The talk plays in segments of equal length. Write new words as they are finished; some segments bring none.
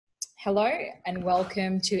Hello and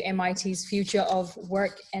welcome to MIT's Future of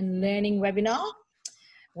Work and Learning webinar,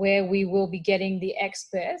 where we will be getting the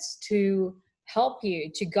experts to help you,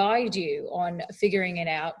 to guide you on figuring it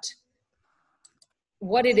out,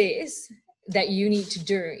 what it is that you need to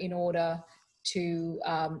do in order to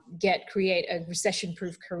create a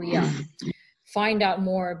recession-proof career. Find out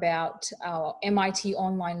more about our MIT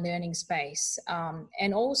online learning space,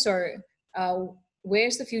 and also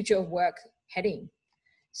where's the future of work heading.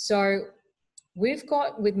 So we've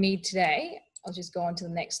got with me today, I'll just go on to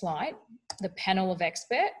the next slide, the panel of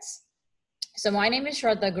experts. So my name is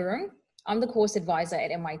Shraddha Gurung. I'm the course advisor at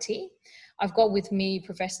MIT. I've got with me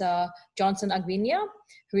Professor Johnson Agbinya,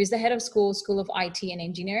 who is the head of School of IT and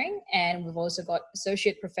Engineering. And we've also got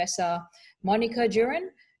Associate Professor Monica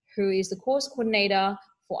Duran, who is the course coordinator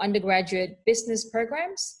for undergraduate business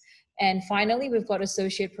programs. And finally, we've got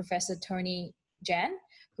Associate Professor Tony Jan,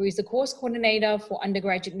 who is the course coordinator for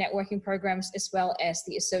undergraduate networking programs, as well as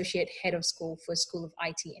the associate head of school for School of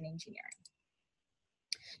IT and Engineering.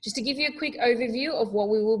 Just to give you a quick overview of what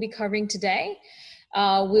we will be covering today,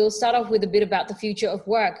 we'll start off with a bit about the future of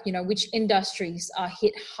work, which industries are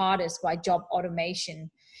hit hardest by job automation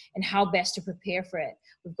and how best to prepare for it.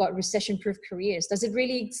 We've got recession-proof careers. Does it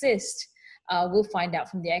really exist? We'll find out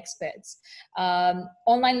from the experts.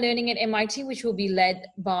 Online learning at MIT, which will be led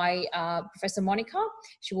by Professor Monica.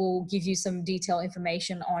 She will give you some detailed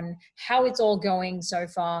information on how it's all going so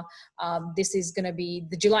far. This is going to be,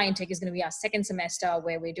 the July intake is going to be our second semester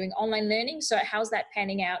where we're doing online learning. So how's that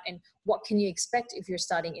panning out and what can you expect if you're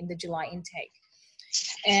starting in the July intake?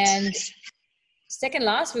 And second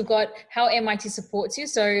last, we've got how MIT supports you.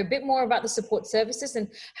 So a bit more about the support services and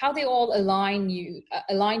how they all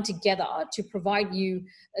align together to provide you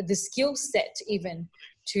the skill set even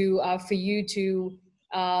for you to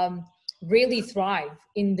really thrive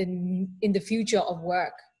in the future of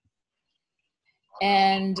work.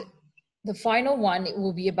 And the final one, it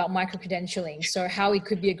will be about micro-credentialing. So how it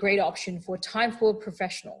could be a great option for time-poor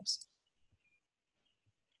professionals.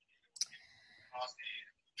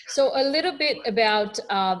 So a little bit about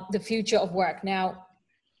the future of work. Now,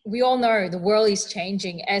 we all know the world is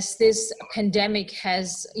changing as this pandemic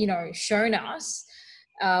has, shown us.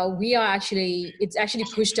 It's actually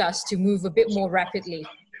pushed us to move a bit more rapidly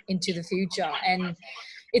into the future, and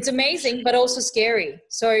it's amazing, but also scary.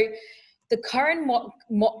 So the current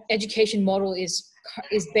education model is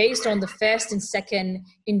based on the first and second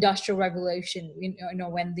industrial revolution,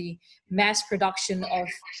 when the mass production of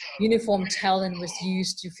uniform talent was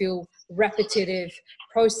used to fill repetitive,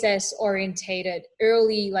 process-orientated,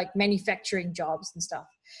 early manufacturing jobs and stuff.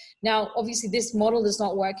 Now, obviously, this model does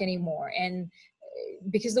not work anymore. And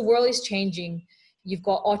because the world is changing, you've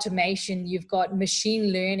got automation, you've got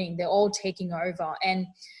machine learning, they're all taking over. And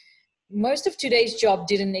most of today's job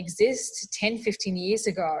didn't exist 10, 15 years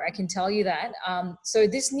ago, I can tell you that. So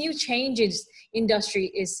this new changes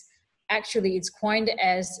industry is actually, it's coined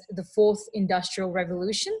as the fourth industrial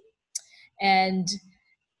revolution. And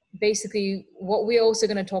basically what we're also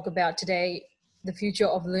going to talk about today, the future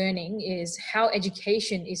of learning, is how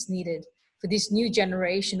education is needed for this new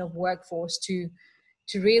generation of workforce to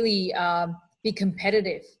really be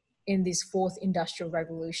competitive in this fourth industrial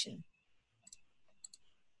revolution.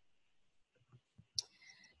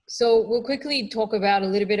 So we'll quickly talk about a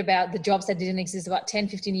little bit about the jobs that didn't exist about 10,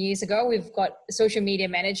 15 years ago. We've got a social media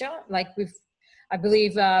manager, I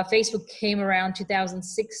believe Facebook came around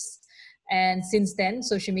 2006. And since then,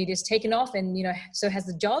 social media has taken off and, so has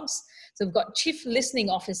the jobs. So we've got chief listening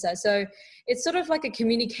officer. So it's sort of like a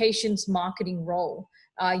communications marketing role.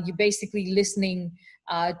 You're basically listening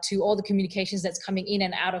to all the communications that's coming in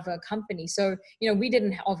and out of a company. So, we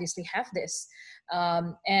didn't obviously have this.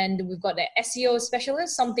 And we've got an SEO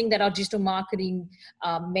specialist, something that our digital marketing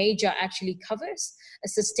major actually covers. A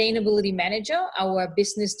sustainability manager, our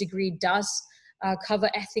business degree does cover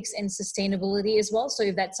ethics and sustainability as well. So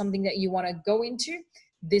if that's something that you want to go into,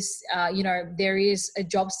 this, there is a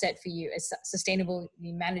job set for you as a sustainability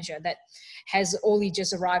manager that has only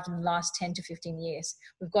just arrived in the last 10 to 15 years.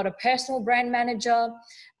 We've got a personal brand manager,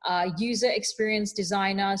 user experience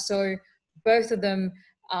designer. So both of them,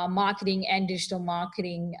 marketing and digital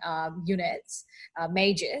marketing units,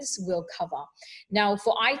 majors will cover. Now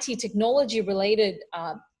for IT technology related,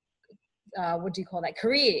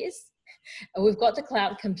 careers, we've got the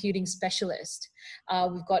cloud computing specialist.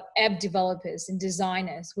 We've got app developers and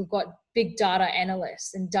designers. We've got big data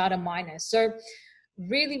analysts and data miners. So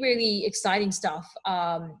really, really exciting stuff.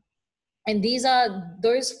 And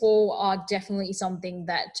those four are definitely something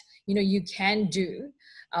that, you can do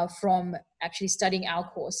from actually studying our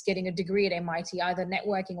course, getting a degree at MIT, either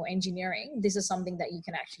networking or engineering. This is something that you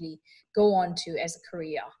can actually go on to as a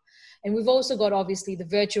career. And we've also got obviously the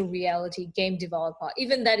virtual reality game developer.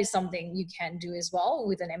 Even that is something you can do as well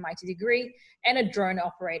with an MIT degree, and a drone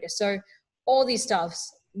operator. So all these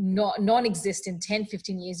stuffs non-existent 10,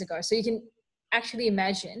 15 years ago. So you can actually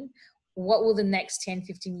imagine what will the next 10,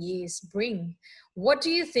 15 years bring. What do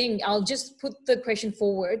you think? I'll just put the question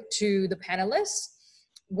forward to the panelists.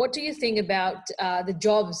 What do you think about the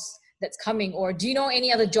jobs that's coming? Or do you know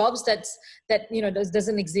any other jobs that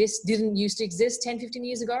doesn't exist, didn't used to exist 10, 15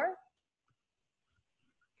 years ago?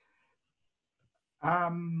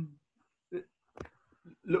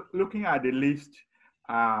 Looking at the list,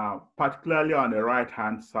 particularly on the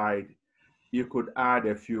right-hand side, you could add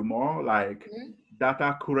a few more, like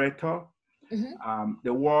data curator.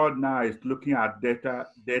 The world now is looking at data,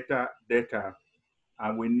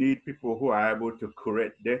 and we need people who are able to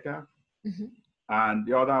curate data. And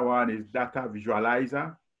the other one is data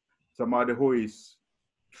visualizer, somebody who is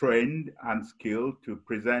trained and skilled to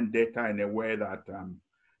present data in a way that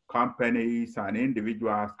companies and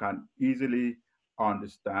individuals can easily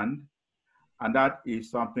understand. And that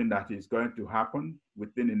is something that is going to happen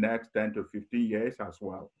within the next 10 to 15 years as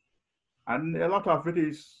well. And a lot of it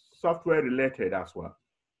is software related as well.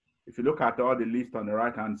 If you look at all the list on the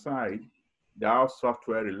right-hand side, they are all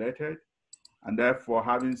software related, and therefore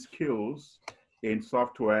having skills in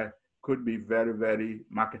software could be very, very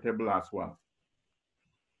marketable as well.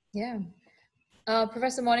 Yeah.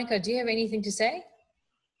 Professor Monica, do you have anything to say?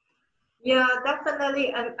 Yeah,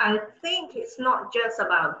 definitely. And I think it's not just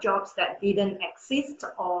about jobs that didn't exist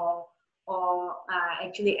or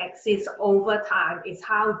actually exist over time. It's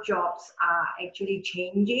how jobs are actually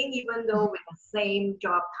changing, even though with the same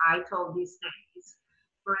job title these days.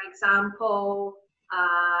 For example,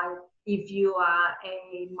 if you are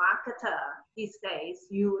a marketer these days,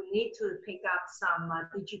 you need to pick up some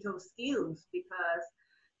digital skills, because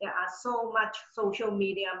there are so much social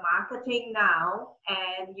media marketing now,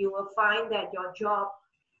 and you will find that your job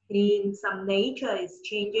in some nature is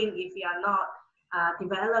changing if you are not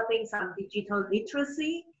developing some digital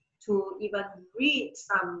literacy to even read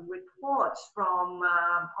some reports from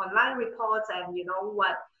online reports, and you know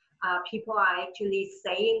what people are actually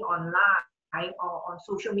saying online or on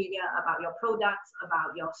social media about your products,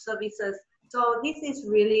 about your services. So this is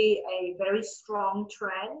really a very strong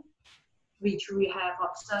trend which we have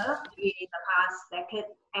observed in the past decade,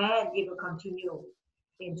 and it will continue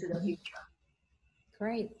into the future.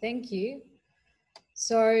 Great, thank you.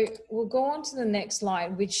 So we'll go on to the next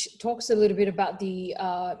slide, which talks a little bit about the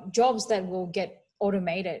jobs that will get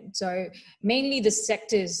automated. So mainly the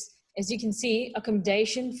sectors, as you can see,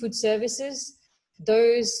 accommodation, food services,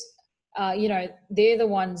 those, they're the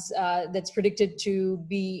ones that's predicted to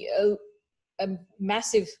be a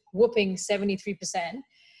massive whooping 73%.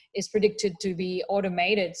 Is predicted to be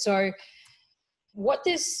automated. So what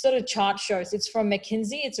this sort of chart shows, it's from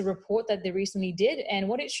McKinsey, it's a report that they recently did, and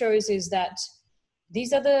what it shows is that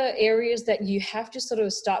these are the areas that you have to sort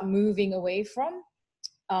of start moving away from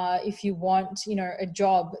if you want, a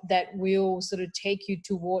job that will sort of take you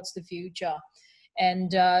towards the future.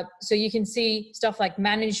 And so you can see stuff like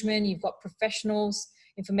management, you've got professionals,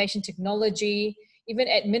 information technology, even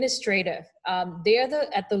administrative, they're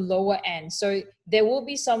at the lower end. So there will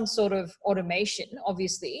be some sort of automation,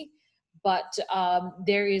 obviously, but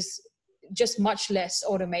there is just much less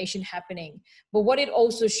automation happening. But what it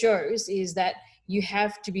also shows is that you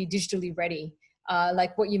have to be digitally ready.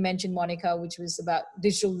 Like what you mentioned, Monica, which was about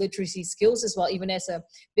digital literacy skills as well. Even as a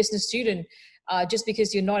business student, just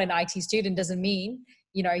because you're not an IT student doesn't mean,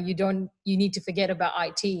 you need to forget about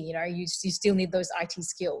IT. You still need those IT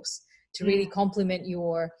skills to really complement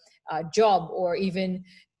your job, or even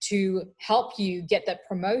to help you get that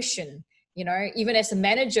promotion. Even as a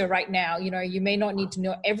manager right now, you may not need to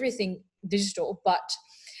know everything digital, but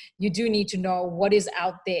you do need to know what is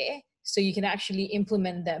out there so you can actually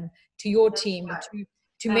implement them to your team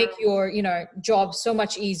to make your, job so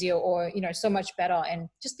much easier, or, so much better, and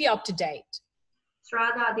just be up to date.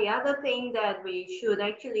 Strada, the other thing that we should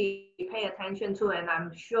actually pay attention to, and I'm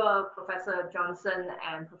sure Professor Johnson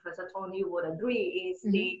and Professor Tony would agree, is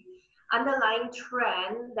the underlying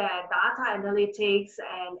trend that data analytics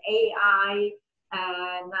and AI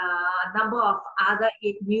and a number of other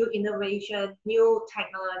new innovation, new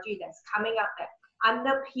technology that's coming up that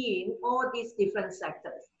underpin all these different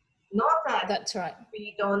sectors. Not that that's right,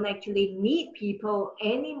 we don't actually need people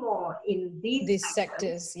anymore in these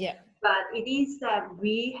sectors, yeah. But it is that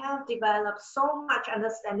we have developed so much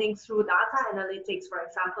understanding through data analytics, for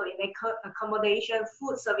example, in accommodation,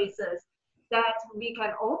 food services, that we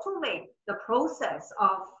can automate the process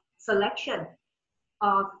of selection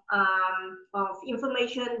of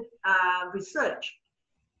information research,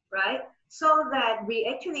 right? So that we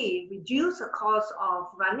actually reduce the cost of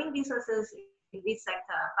running businesses in this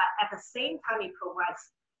sector, but at the same time, it provides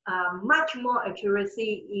much more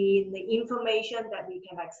accuracy in the information that we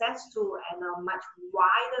can access to, and a much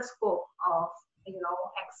wider scope of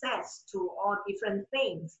access to all different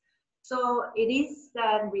things. So it is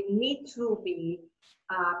that we need to be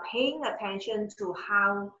paying attention to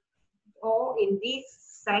how all in these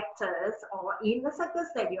sectors or in the sectors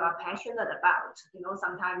that you are passionate about.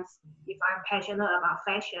 Sometimes if I'm passionate about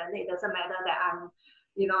fashion, it doesn't matter that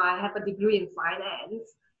I have a degree in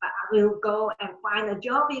finance, but I will go and find a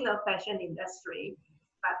job in the fashion industry.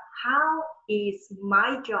 But how is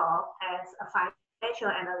my job as a financial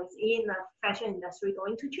analyst in the fashion industry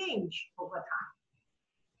going to change over time?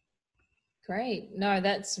 Great. No,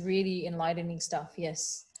 that's really enlightening stuff.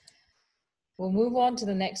 Yes. We'll move on to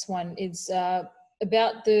the next one. It's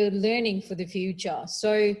about the learning for the future.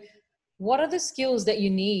 So what are the skills that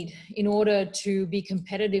you need in order to be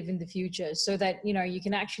competitive in the future, so that you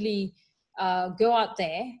can actually go out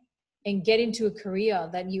there and get into a career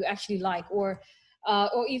that you actually like, or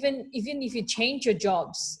even if you change your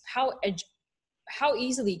jobs, how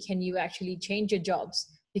easily can you actually change your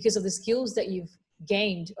jobs because of the skills that you've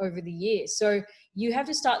gained over the years? So you have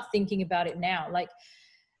to start thinking about it now. Like,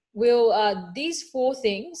 these 4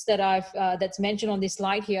 things that that's mentioned on this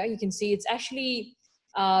slide here, you can see it's actually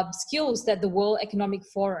skills that the World Economic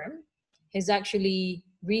Forum has actually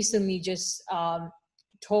recently just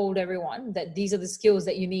told everyone that these are the skills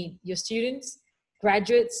that you need. Your students,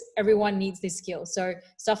 graduates, everyone needs these skills. So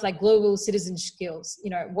stuff like global citizen skills,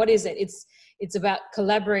 what is it? It's about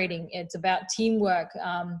collaborating. It's about teamwork,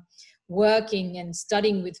 working and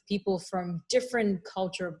studying with people from different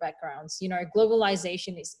cultural backgrounds.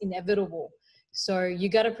 Globalization is inevitable. So you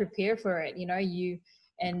got to prepare for it. You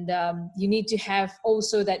need to have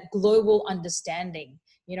also that global understanding.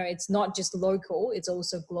 It's not just local, it's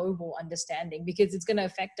also global understanding, because it's going to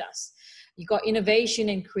affect us. You got innovation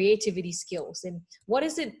and creativity skills. And what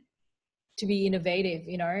is it to be innovative,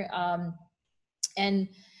 and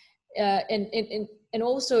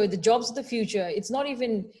also the jobs of the future, it's not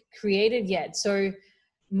even created yet. So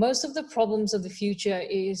most of the problems of the future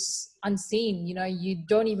is unseen. You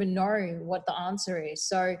don't even know what the answer is.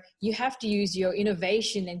 So you have to use your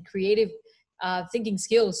innovation and creative thinking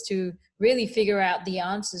skills to really figure out the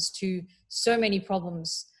answers to so many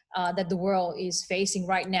problems that the world is facing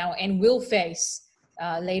right now and will face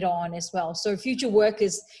later on as well. So future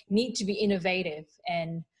workers need to be innovative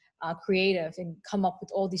and creative and come up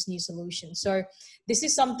with all these new solutions. So this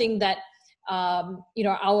is something that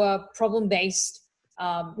our problem-based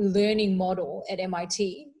learning model at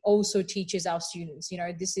MIT also teaches our students.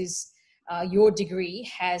 This is your degree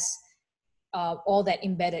has all that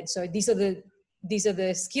embedded. So these are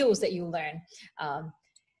the skills that you learn.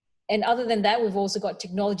 And other than that, we've also got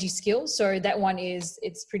technology skills. So that one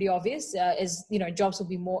it's pretty obvious. As jobs will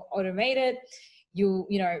be more automated.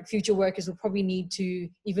 Future workers will probably need to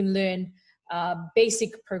even learn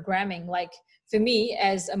basic programming. Like for me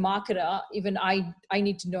as a marketer, even I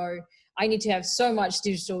need to have so much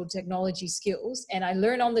digital technology skills, and I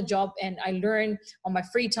learn on the job and I learn on my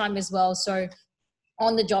free time as well. So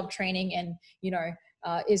on the job training and,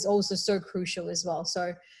 is also so crucial as well.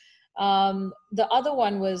 So the other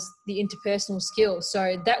one was the interpersonal skills.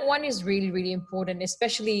 So that one is really, really important,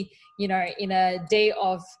 especially, in a day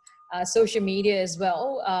of social media as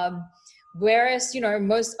well. Whereas,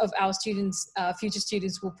 most of our students, future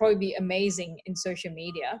students will probably be amazing in social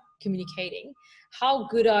media, communicating. How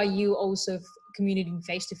good are you also communicating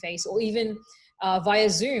face-to-face, or even via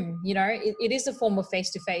Zoom? It is a form of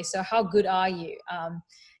face-to-face. So how good are you?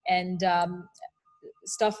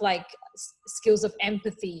 Stuff like skills of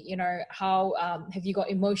empathy, how have you got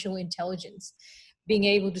emotional intelligence, being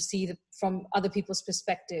able to see from other people's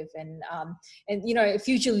perspective, and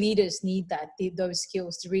future leaders need those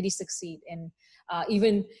skills to really succeed, and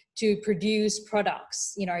even to produce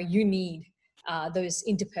products, you need those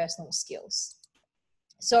interpersonal skills.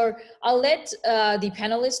 So I'll let the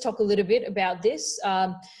panelists talk a little bit about this.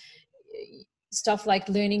 Stuff like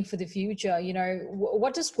learning for the future.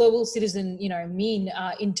 What does global citizen, mean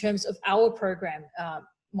in terms of our program?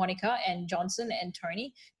 Monica and Johnson and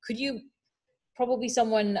Tony, could you probably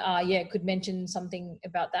someone, could mention something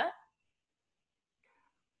about that?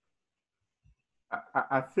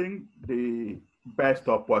 I think the best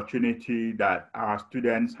opportunity that our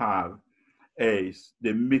students have is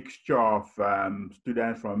the mixture of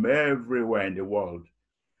students from everywhere in the world.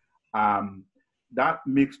 that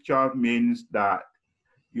mixture means that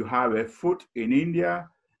you have a foot in India,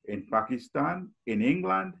 in Pakistan, in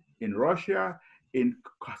England, in Russia, in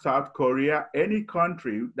South Korea, any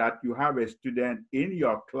country that you have a student in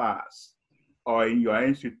your class or in your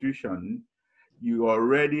institution, you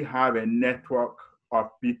already have a network of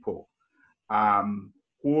people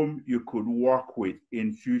whom you could work with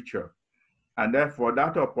in future. And therefore,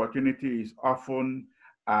 that opportunity is often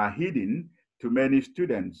hidden to many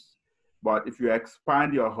students. But if you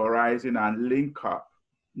expand your horizon and link up,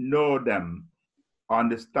 know them,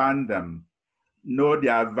 understand them, know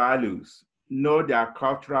their values, know their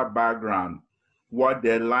cultural background, what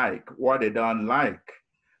they like, what they don't like,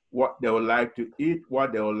 what they would like to eat,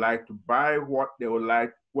 what they would like to buy, what they would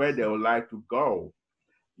like, where they would like to go.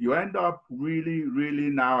 You end up really, really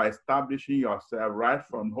now establishing yourself right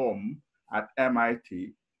from home at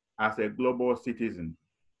MIT as a global citizen.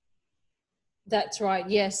 That's right.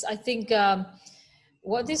 Yes, I think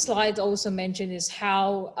what this slide also mentioned is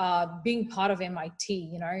how being part of MIT,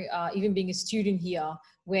 you know, even being a student here,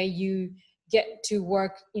 where you get to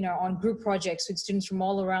work, you know, on group projects with students from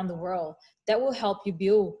all around the world, that will help you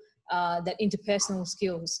build that interpersonal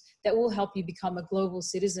skills, that will help you become a global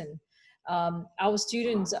citizen. Our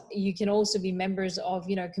students, you can also be members of,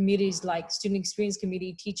 you know, committees like Student Experience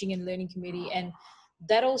Committee, Teaching and Learning Committee, and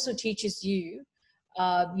that also teaches you,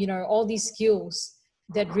 you know, all these skills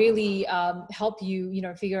that really help you, you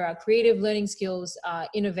know, figure out creative learning skills,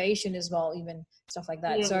 innovation as well, even stuff like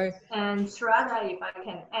that. Yes. So, and Srada, if I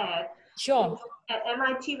can add, sure. At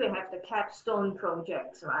MIT, we have the capstone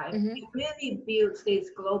projects, right? Mm-hmm. It really builds this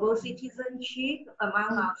global citizenship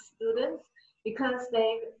among our students because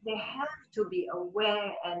they have to be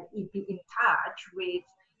aware and be in touch with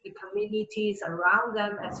the communities around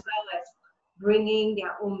them, as well as bringing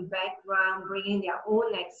their own background, bringing their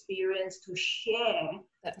own experience to share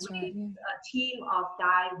with a team of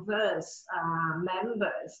diverse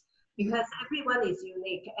members, because everyone is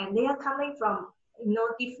unique and they are coming from, you know,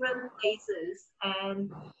 different places.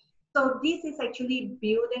 And so this is actually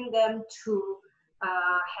building them to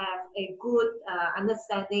have a good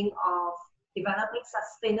understanding of developing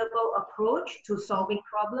sustainable approach to solving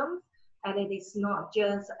problems. And it is not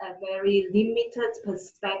just a very limited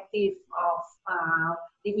perspective of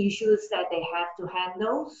the issues that they have to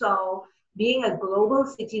handle. So being a global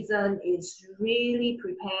citizen is really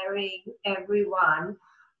preparing everyone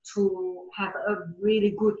to have a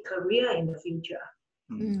really good career in the future.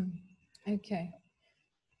 Okay.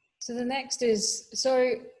 So the next is,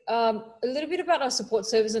 so a little bit about our support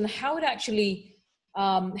service and how it actually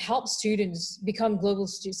help students become global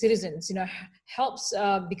citizens, you know, helps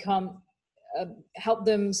help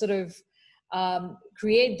them sort of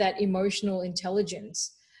create that emotional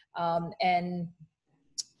intelligence, and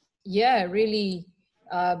yeah, really,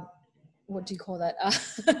 what do you call that?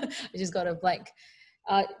 I just got a blank.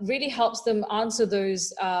 Really helps them answer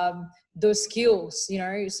those skills, you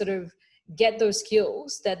know, sort of get those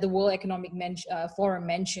skills that the World Economic Forum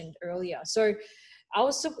mentioned earlier. So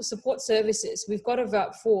our support services, we've got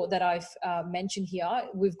about 4 that I've mentioned here.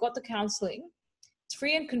 We've got the counseling. It's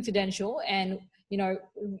free and confidential, and, you know,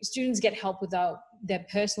 students get help with their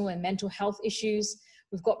personal and mental health issues.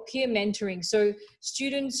 We've got peer mentoring. So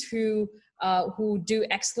students who do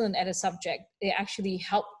excellent at a subject, they actually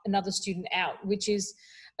help another student out, which is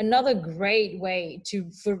another great way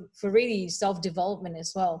for really self-development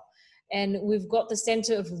as well. And we've got the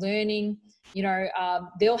Center of Learning, you know,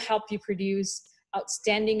 they'll help you produce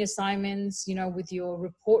outstanding assignments, you know, with your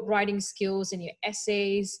report writing skills and your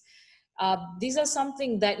essays. These are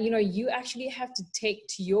something that, you know, you actually have to take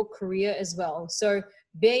to your career as well. So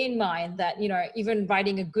bear in mind that, you know, even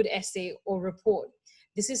writing a good essay or report,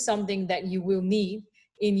 this is something that you will need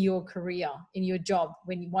in your career, in your job,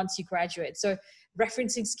 once you graduate. So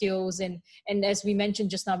referencing skills and as we mentioned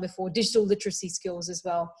just now before, digital literacy skills as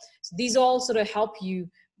well. So these all sort of help you,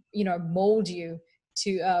 you know, mold you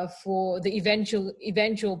to for the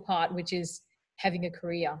eventual part, which is having a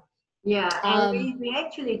career. Yeah, and we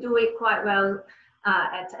actually do it quite well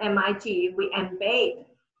at MIT. We embed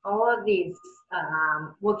all these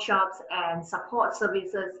workshops and support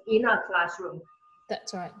services in our classroom.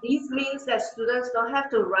 That's right. This means that students don't have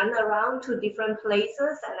to run around to different places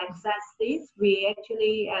and access this. We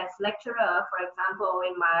actually, as lecturer, for example,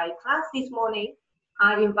 in my class this morning,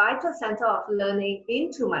 I invited Center of Learning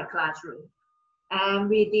into my classroom. And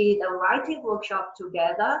we did a writing workshop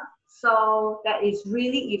together. So that is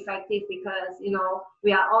really effective because, you know,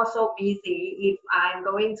 we are also busy. If I'm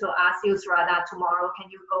going to ask you, Srada, tomorrow, can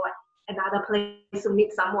you go another place to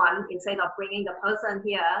meet someone instead of bringing the person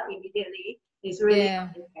here immediately? It's really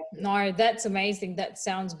effective. No, that's amazing. That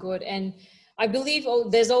sounds good. And I believe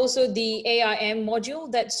there's also the AIM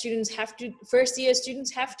module that first year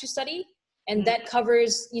students have to study. And that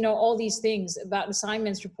covers, you know, all these things about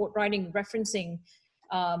assignments, report writing, referencing.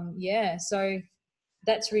 Yeah, so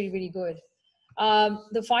that's really, really good.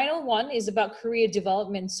 The final one is about career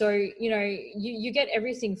development. So, you know, you get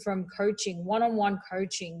everything from coaching, one-on-one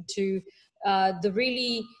coaching, to the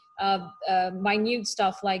really minute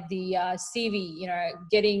stuff like the CV, you know,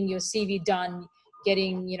 getting your CV done,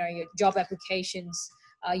 getting, you know, your job applications,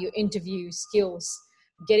 your interview skills,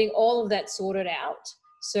 getting all of that sorted out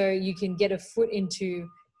so you can get a foot into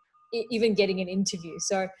even getting an interview.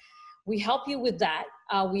 So we help you with that.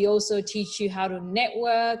 We also teach you how to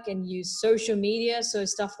network and use social media. So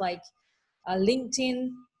stuff like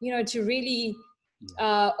LinkedIn, you know, to really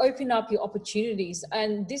open up your opportunities.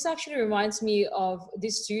 And this actually reminds me of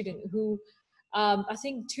this student who, I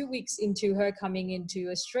think 2 weeks into her coming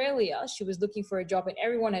into Australia, she was looking for a job and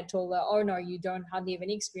everyone had told her, oh no, you don't hardly have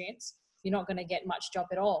any experience. You're not going to get much job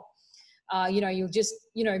at all. You know, you'll just,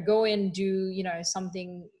 you know, go and do, you know,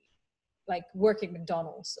 something like work at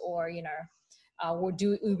McDonald's or, you know, or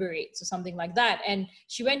do Uber Eats or something like that. And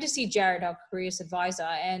she went to see Jared, our careers advisor,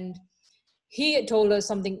 and he had told her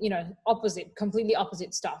something, you know, completely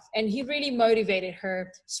opposite stuff. And he really motivated her,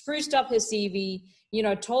 spruced up her CV, you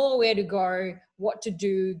know, told her where to go, what to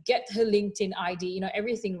do, get her LinkedIn ID, you know,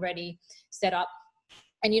 everything ready, set up.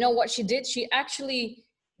 And you know what she did? She actually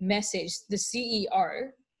messaged the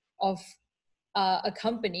CEO of a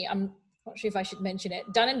company. I'm not sure if I should mention it.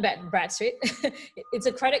 Dun & Bradstreet. It's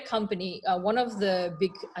a credit company, one of the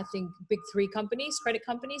big, I think, big three companies, credit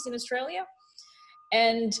companies in Australia.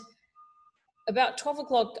 And about 12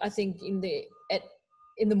 o'clock, I think, in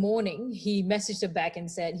the morning, he messaged her back and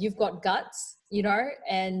said, "You've got guts, you know,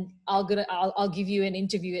 and I'll give you an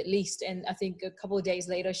interview at least." And I think a couple of days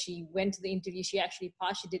later, she went to the interview. She actually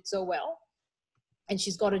passed. She did so well, and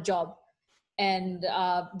she's got a job. And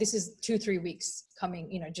this is 2-3 weeks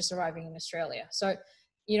coming, you know, just arriving in Australia. So,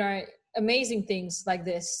 you know, amazing things like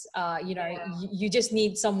this. You know, you just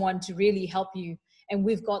need someone to really help you, and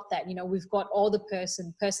we've got that. You know, we've got all the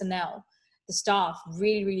personnel. The staff,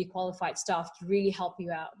 really, really qualified staff to really help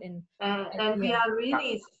you out. And we are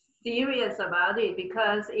really serious about it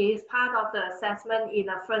because it's part of the assessment in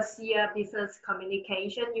the first year business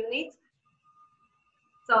communication unit.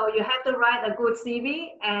 So you have to write a good CV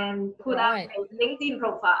and put up a LinkedIn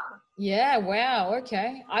profile. Yeah, wow,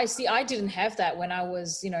 okay. I see. I didn't have that when I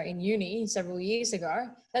was, you know, in uni several years ago.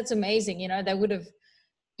 That's amazing. You know, they would have,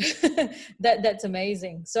 that's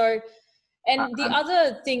amazing. So, and the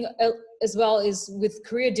other thing as well is with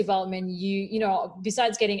career development, you know,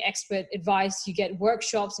 besides getting expert advice, you get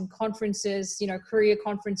workshops and conferences, you know, career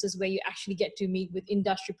conferences where you actually get to meet with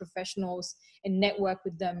industry professionals and network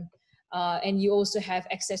with them. And you also have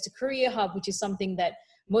access to Career Hub, which is something that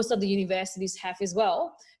most of the universities have as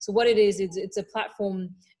well. So what it is, it's a platform,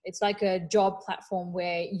 it's like a job platform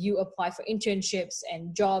where you apply for internships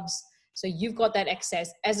and jobs. So you've got that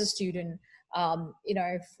access as a student, you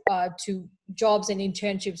know, to jobs and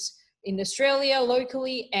internships in Australia,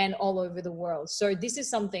 locally, and all over the world. So this is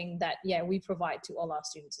something that, yeah, we provide to all our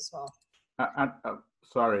students as well.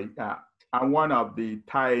 Sorry, and one of the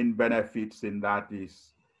tie-in benefits in that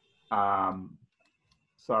is,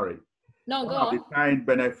 sorry. No, one go of on. the tie-in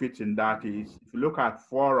benefits in that is, if you look at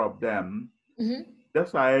 4 of them,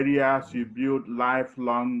 those are areas you build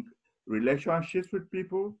lifelong relationships with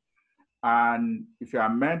people. And if you are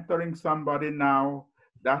mentoring somebody now,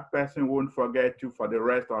 that person won't forget you for the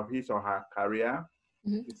rest of his or her career.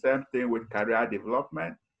 The same thing with career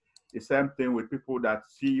development. The same thing with people that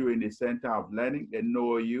see you in the center of learning. They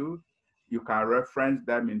know you. You can reference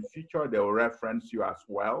them in future. They will reference you as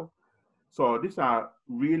well. So these are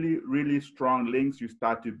really, really strong links you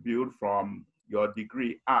start to build from your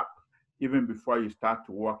degree up, even before you start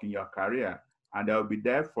to work in your career. And they'll be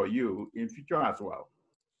there for you in future as well.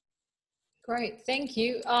 Great, thank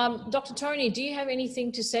you. Dr. Tony, do you have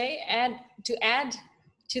anything to say, add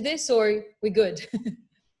to this, or we good?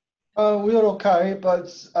 We're okay, but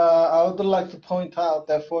I would like to point out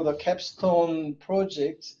that for the capstone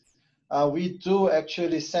project, we do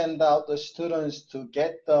actually send out the students to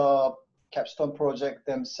get the capstone project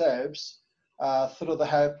themselves through the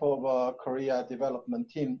help of a career development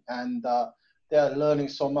team, and they are learning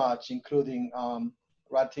so much, including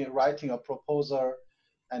writing a proposal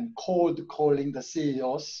and cold calling the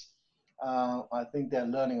CEOs. I think they're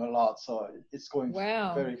learning a lot, so it's going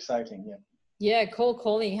very exciting. Yeah. Yeah, cold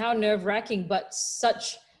calling. How nerve-wracking, but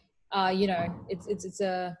such, you know, it's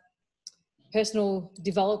a personal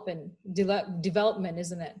development,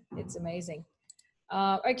 isn't it? It's amazing.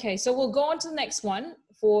 Okay, so we'll go on to the next one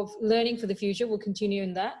for learning for the future. We'll continue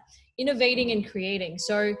in that. Innovating and creating.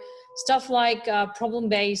 So stuff like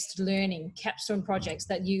problem-based learning, capstone projects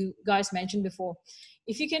that you guys mentioned before.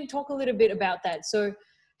 If you can talk a little bit about that. So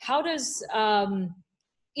how does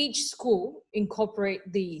each school incorporate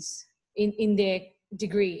these in their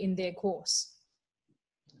degree, in their course?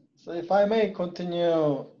 So if I may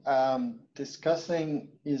continue discussing,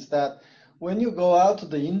 is that when you go out to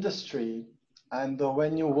the industry and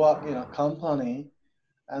when you work in a company,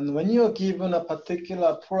 and when you're given a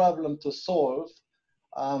particular problem to solve,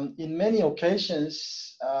 in many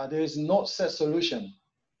occasions, there is no set solution.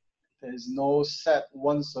 There is no set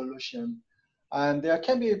one solution. And there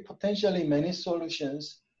can be potentially many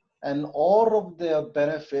solutions, and all of their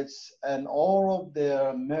benefits and all of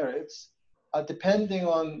their merits are depending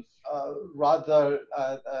on a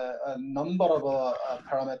number of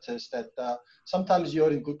parameters that sometimes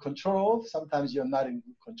you're in good control, sometimes you're not in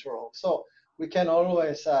good control. So we can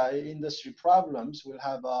always, industry problems will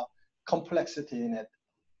have a complexity in it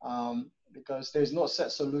because there's no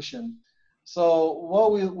set solution. So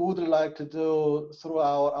what we would like to do through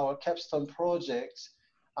our capstone projects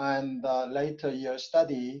and later year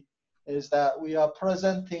study is that we are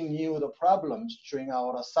presenting you the problems during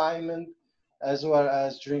our assignment as well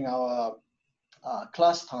as during our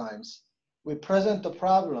class times. We present the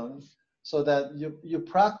problem so that you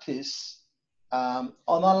practice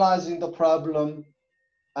analyzing the problem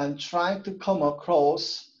and trying to come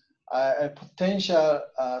across potential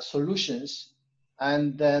solutions.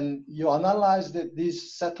 And then you analyze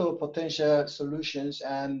these set of potential solutions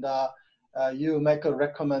and you make a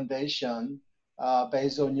recommendation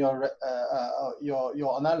based on your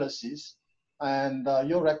analysis. And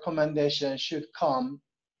your recommendation should come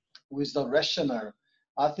with the rationale.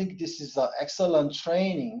 I think this is an excellent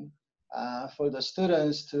training for the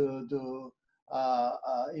students to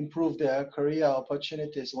improve their career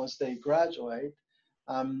opportunities once they graduate.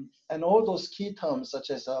 And all those key terms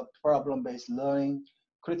such as problem-based learning,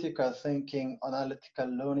 critical thinking, analytical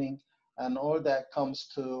learning, and all that comes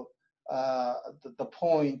to the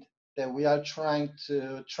point that we are trying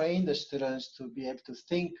to train the students to be able to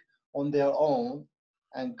think on their own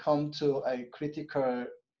and come to a critical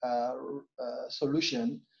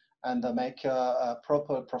solution and make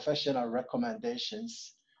proper professional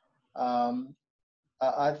recommendations.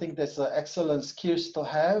 I think that's excellent skills to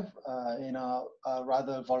have in a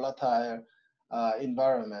rather volatile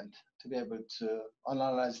environment to be able to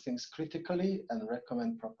analyze things critically and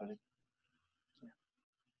recommend properly.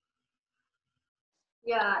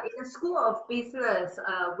 Yeah, in the School of Business,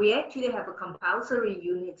 we actually have a compulsory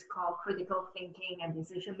unit called Critical Thinking and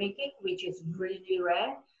Decision Making, which is really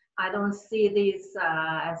rare. I don't see this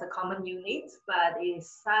as a common unit, but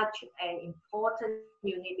it's such an important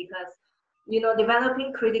unit because, you know,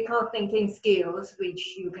 developing critical thinking skills,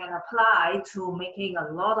 which you can apply to making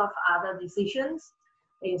a lot of other decisions,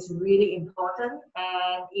 is really important.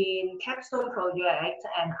 And in capstone project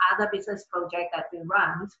and other business projects that we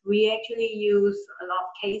run, we actually use a lot of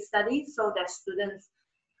case studies so that students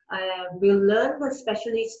will learn the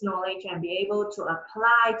specialist knowledge and be able to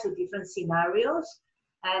apply to different scenarios.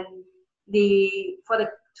 And for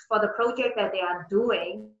the project that they are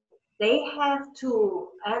doing, they have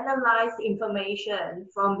to analyze information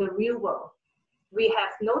from the real world. We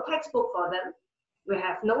have no textbook for them. We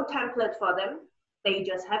have no template for them. They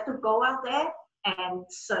just have to go out there and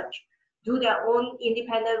search, do their own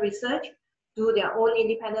independent research, do their own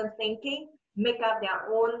independent thinking, make up their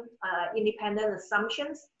own independent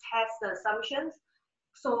assumptions, test the assumptions.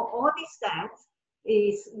 So all these steps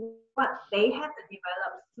is what they have to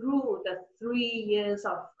develop through the 3 years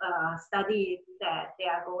of study that they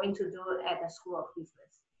are going to do at the School of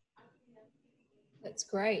Business. That's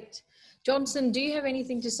great. Johnson, do you have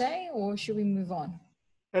anything to say or should we move on?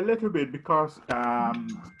 A little bit, because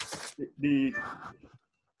the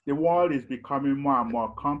world is becoming more and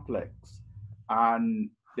more complex, and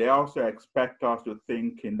they also expect us to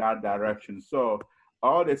think in that direction. So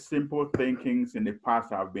all the simple thinkings in the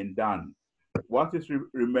past have been done. What is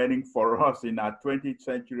remaining for us in our 20th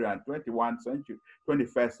century and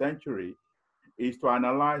 21st century is to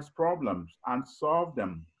analyze problems and solve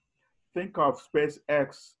them. Think of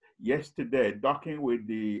SpaceX yesterday docking with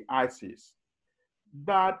the ISIS.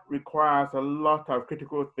 That requires a lot of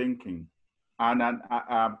critical thinking and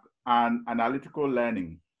analytical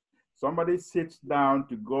learning. Somebody sits down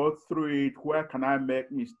to go through it. Where can I make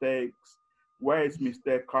mistakes? Where is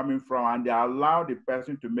mistake coming from? And they allow the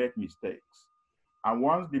person to make mistakes. And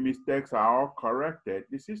once the mistakes are all corrected,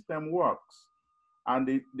 the system works. And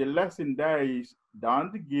the lesson there is,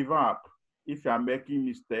 don't give up if you are making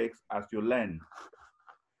mistakes as you learn.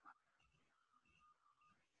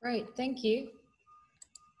 Great, thank you.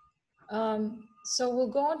 So we'll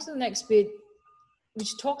go on to the next bit,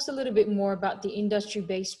 which talks a little bit more about the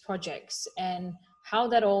industry-based projects and how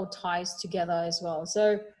that all ties together as well.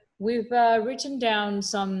 So we've written down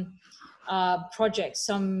some projects,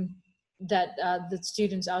 some that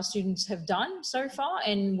our students have done so far,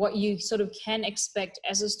 and what you sort of can expect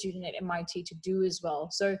as a student at MIT to do as well.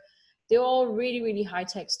 So they're all really, really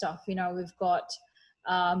high-tech stuff. You know, we've got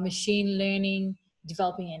machine learning,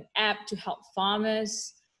 developing an app to help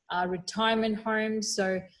farmers, retirement homes.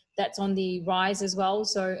 So that's on the rise as well.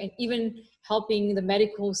 So, and even helping the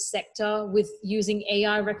medical sector with using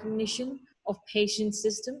AI recognition of patient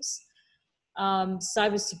systems,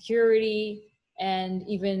 cybersecurity, and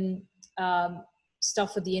even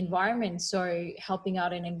stuff for the environment. So helping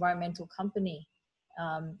out an environmental company.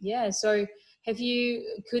 Yeah, so could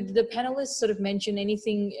the panelists sort of mention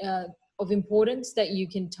anything of importance that you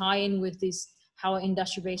can tie in with this, how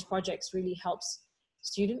industry-based projects really helps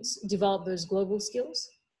students develop those global skills?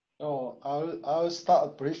 Oh, I'll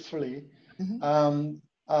start briefly. Mm-hmm.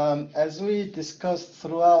 As we discussed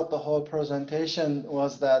throughout the whole presentation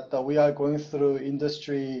was that we are going through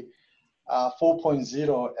industry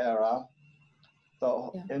 4.0 era.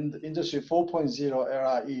 So in the industry 4.0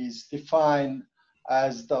 era is defined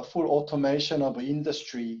as the full automation of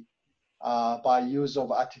industry by use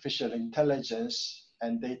of artificial intelligence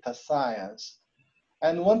and data science.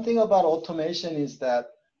 And one thing about automation is that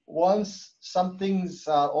once some things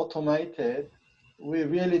are automated, we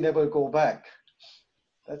really never go back.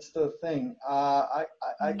 That's the thing. I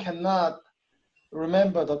cannot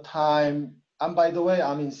remember the time, and by the way,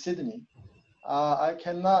 I'm in Sydney. I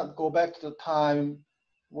cannot go back to the time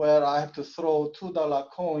where I have to throw $2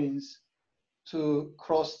 coins to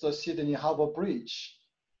cross the Sydney Harbour Bridge.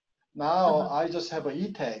 Now I just have an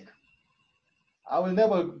e-tag. I will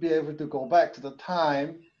never be able to go back to the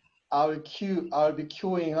time I'll be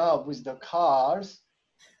queuing up with the cars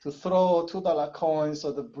to throw $2 coins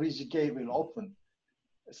so the bridge gate will open.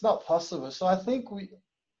 It's not possible. So I think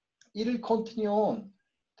it will continue on.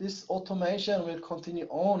 This automation will continue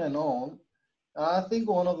on and on. And I think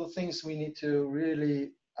one of the things we need to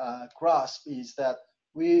really grasp is that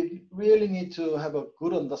we really need to have a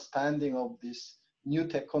good understanding of this new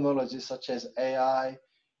technologies such as AI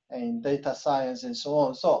and data science and so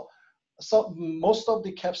on. So most of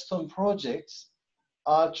the capstone projects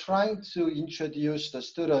are trying to introduce the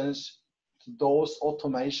students to those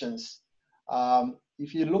automations.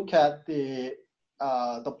 If you look at the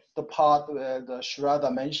part where the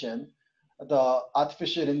Shraddha mentioned, the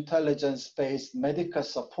artificial intelligence-based medical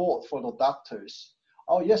support for the doctors.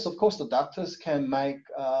 Oh yes, of course, the doctors can make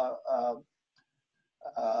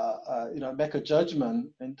make a judgment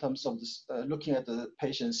in terms of this, looking at the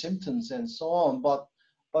patient's symptoms and so on.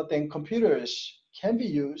 But then computers can be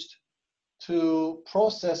used to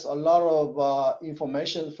process a lot of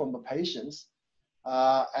information from the patients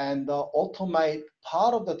and automate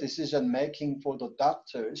part of the decision making for the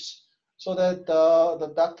doctors, so that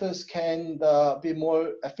the doctors can be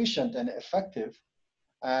more efficient and effective,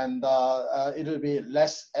 and it will be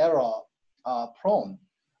less error prone.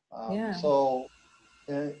 So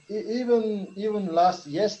even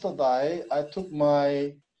yesterday, I took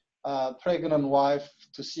my pregnant wife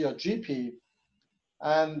to see a GP,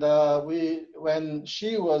 and when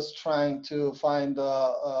she was trying to find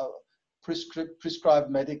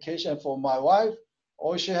prescribed medication for my wife,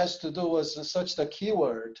 all she has to do was search the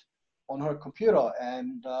keyword on her computer,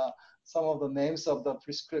 and some of the names of the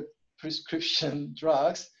prescription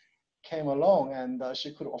drugs came along, and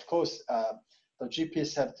she could, of course, the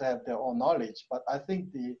GPs have to have their own knowledge. But I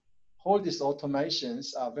think these automations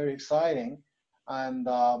are very exciting, and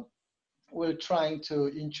we're trying to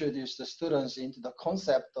introduce the students into the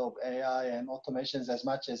concept of AI and automations as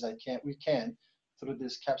much as we can through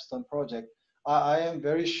this capstone project. I am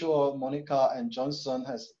very sure Monica and Johnson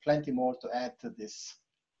has plenty more to add to this.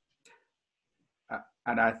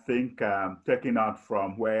 And I think taking out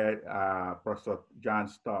from where Professor John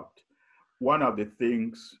stopped, one of the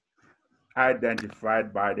things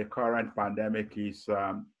identified by the current pandemic is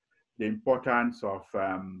the importance of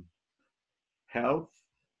health,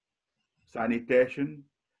 sanitation,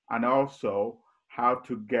 and also how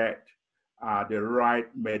to get the right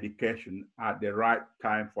medication at the right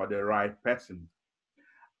time for the right person.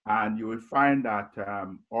 And you will find that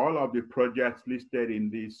all of the projects listed in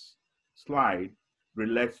this slide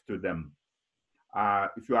relates to them.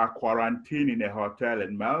 If you are quarantined in a hotel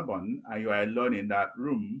in Melbourne and you are alone in that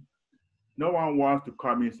room, no one wants to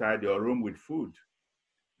come inside your room with food.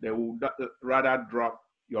 They would rather drop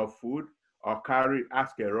your food or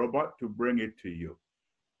ask a robot to bring it to you.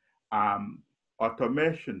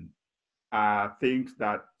 automation are things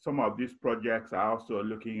that some of these projects are also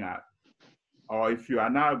looking at. Or if you are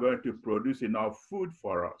now going to produce enough food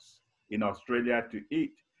for us in Australia to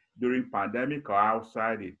eat during pandemic or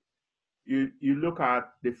outside it, you look at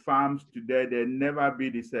the farms today, they'll never be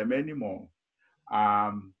the same anymore.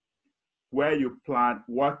 Where you plant,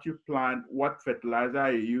 what what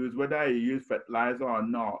fertilizer you use, whether you use fertilizer or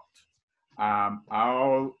not, are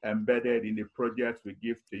all embedded in the projects we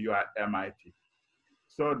give to you at MIT.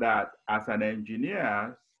 So that as an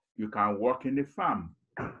engineer, you can work in the farm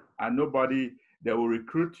and they will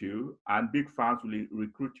recruit you, and big farms will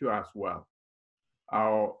recruit you as well.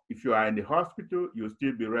 Or if you are in the hospital, you'll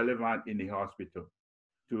still be relevant in the hospital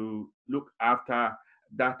to look after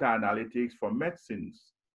data analytics for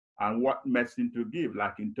medicines and what medicine to give,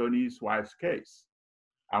 like in Tony's wife's case,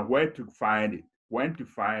 and where to find it, when to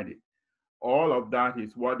find it. All of that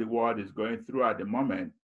is what the world is going through at the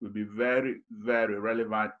moment, will be very, very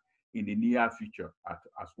relevant in the near future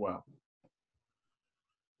as well.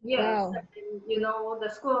 Yes, Wow. and, you know, the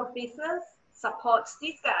School of Business supports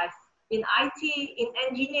these guys in IT, in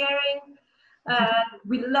engineering.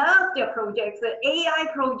 We love their projects, the AI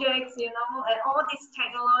projects, you know, and all this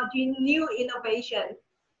technology, new innovation.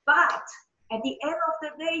 But at the end of the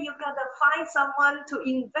day, you gotta find someone to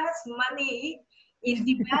invest money in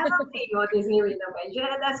developing all this new innovation.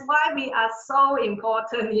 And that's why we are so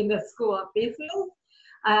important in the School of Business.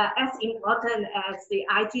 As important as the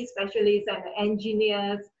IT specialists and the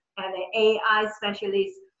engineers and the AI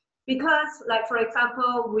specialists, because, like, for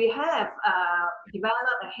example, we have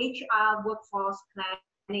developed a HR workforce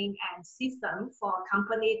planning and system for a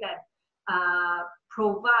company that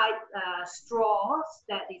provide straws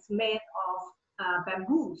that is made of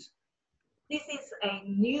bamboos. This is a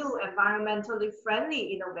new environmentally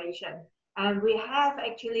friendly innovation. And we have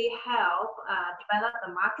actually helped develop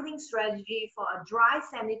a marketing strategy for a dry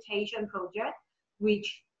sanitation project,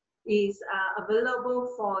 which is available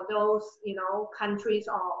for those, you know, countries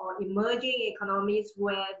or emerging economies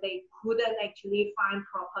where they couldn't actually find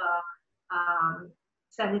proper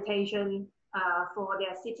sanitation for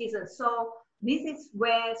their citizens. So this is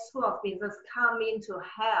where School of Business come in to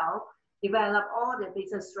help develop all the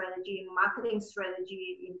business strategy, marketing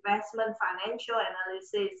strategy, investment, financial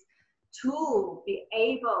analysis, to be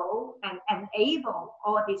able and enable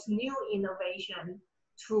all this new innovation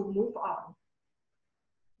to move on.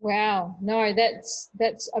 Wow, no, that's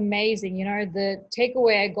amazing. You know, the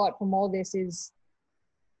takeaway I got from all this is,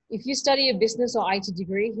 if you study a business or IT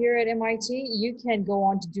degree here at MIT, you can go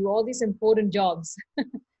on to do all these important jobs.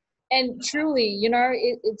 And truly, you know,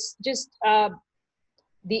 it's just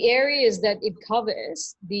the areas that it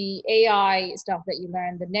covers, the AI stuff that you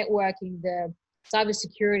learn, the networking, the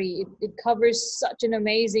cybersecurity, it covers such an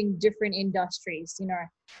amazing different industries, you know,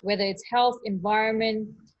 whether it's health, environment,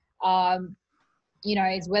 you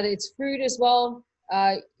know, whether it's food as well.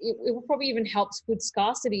 It will probably even help food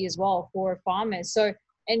scarcity as well for farmers. So,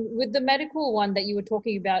 and with the medical one that you were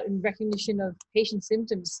talking about in recognition of patient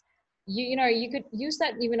symptoms, you know, you could use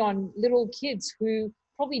that even on little kids who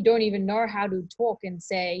probably don't even know how to talk and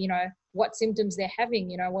say, you know, what symptoms they're having,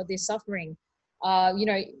 you know, what they're suffering. You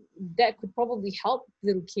know, that could probably help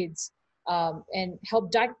little kids and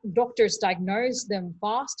help doctors diagnose them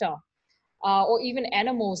faster, or even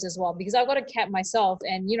animals as well. Because I've got a cat myself,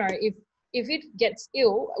 and you know, if it gets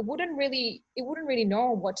ill, it wouldn't really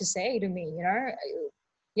know what to say to me, you know.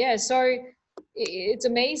 Yeah, so it's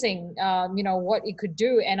amazing, you know, what it could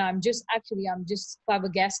do, and I'm just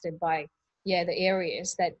flabbergasted by the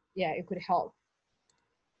areas that it could help.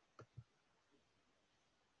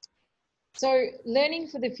 So learning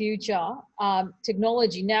for the future,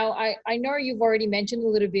 technology. Now, I know you've already mentioned a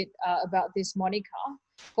little bit about this, Monica,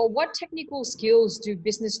 but what technical skills do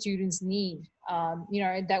business students need? You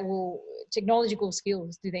know, technological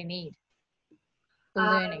skills do they need for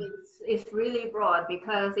learning? It's really broad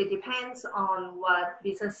because it depends on what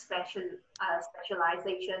business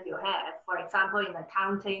specialization you have. For example, in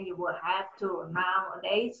accounting, you will have to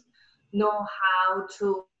nowadays know how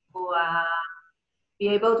to be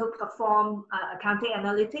able to perform accounting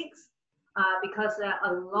analytics because there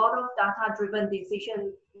are a lot of data-driven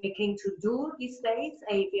decision making to do these days.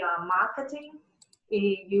 If you are marketing,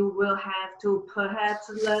 you will have to perhaps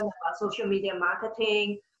learn about social media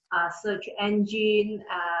marketing, search engine.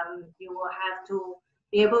 You will have to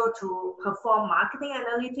be able to perform marketing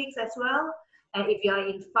analytics as well. And if you are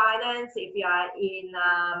in finance, if you are in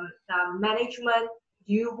management,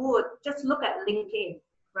 you would just look at LinkedIn,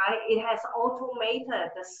 right? It has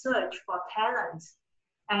automated the search for talents.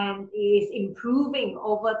 and is improving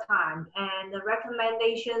over time. And the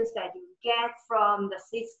recommendations that you get from the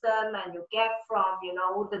system and you get from, you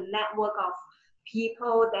know, the network of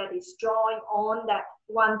people that is joined on that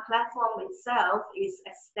one platform itself is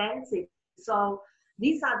extensive. So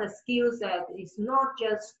these are the skills that is not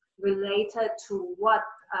just related to what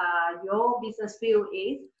your business field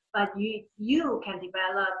is, but you can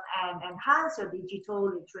develop and enhance your digital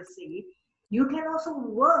literacy. You can also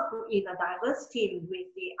work in a diverse team with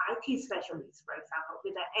the IT specialist, for example,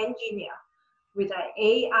 with an engineer, with an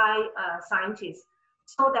AI scientist,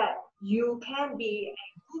 so that you can be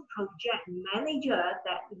a good project manager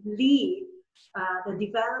that lead the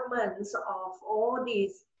developments of all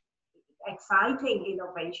these exciting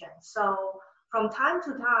innovations. So from time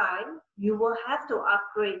to time, you will have to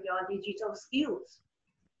upgrade your digital skills.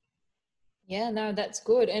 Yeah, no, that's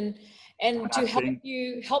good. And to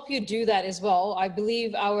help you do that as well, I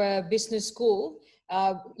believe our business school,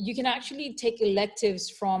 you can actually take electives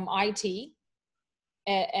from IT.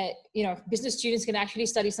 You know, business students can actually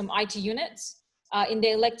study some IT units in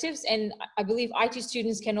their electives, and I believe IT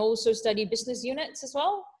students can also study business units as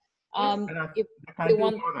well. They can do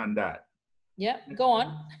more than that. Yeah, go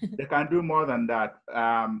on. They can do more than that.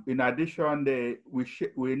 In addition,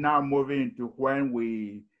 we're now moving into when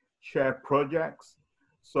we share projects.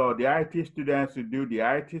 So the IT students will do the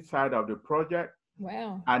IT side of the project.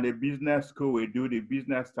 Wow. And the business school will do the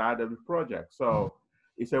business side of the project. So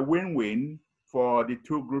it's a win-win for the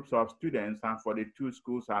two groups of students and for the two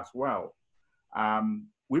schools as well.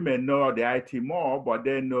 We may know the IT more, but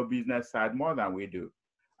they know business side more than we do.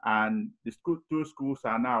 And the two schools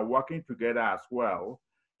are now working together as well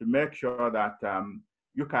to make sure that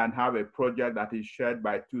you can have a project that is shared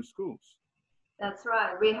by two schools. That's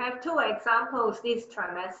right. We have two examples this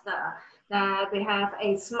trimester. That we have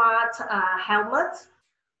a smart helmet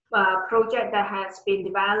project that has been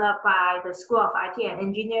developed by the School of IT and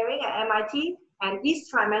Engineering at MIT. And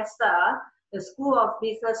this trimester, the School of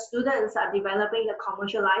Business students are developing the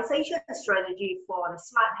commercialization strategy for the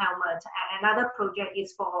smart helmet. And another project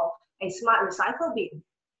is for a smart recycle bin.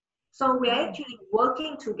 So we're actually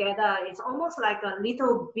working together. It's almost like a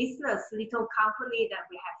little business, little company that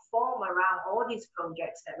we have formed around all these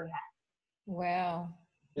projects that we have. Wow.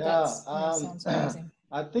 Yeah, that sounds amazing.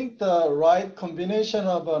 I think the right combination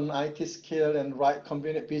of an IT skill and right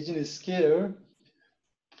business skill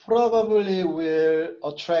probably will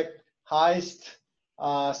attract highest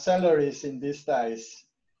salaries in these days.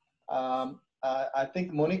 I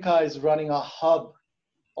think Monica is running a hub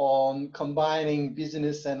on combining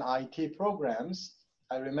business and IT programs.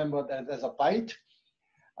 I remember that as a bite.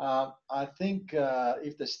 I think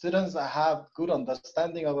if the students have good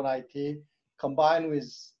understanding of an IT combined with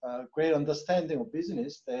great understanding of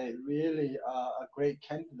business, they really are a great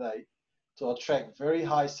candidate to attract very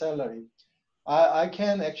high salary. I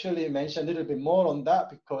can actually mention a little bit more on that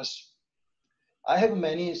because I have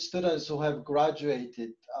many students who have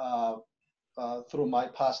graduated through my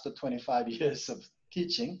past 25 years of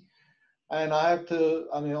teaching. And I have to,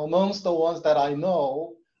 I mean, amongst the ones that I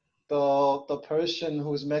know, the person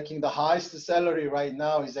who's making the highest salary right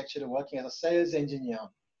now is actually working as a sales engineer.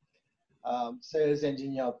 Sales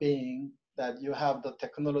engineer being that you have the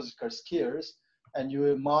technological skills and you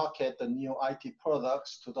will market the new IT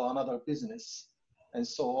products to another business and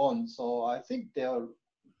so on. So I think they're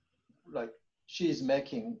like, she's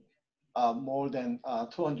making more than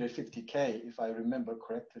 250K, if I remember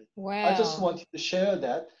correctly. Wow. I just wanted to share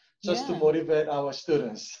that just to motivate our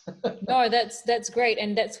students. No, that's great.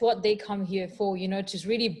 And that's what they come here for, you know, to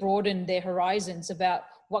really broaden their horizons about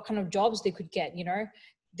what kind of jobs they could get, you know.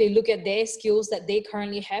 They look at their skills that they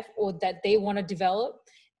currently have or that they want to develop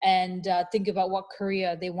and think about what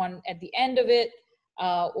career they want at the end of it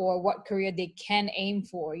or what career they can aim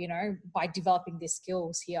for, you know, by developing their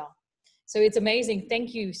skills here. So it's amazing.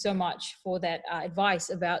 Thank you so much for that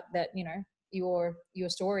advice about that, you know, your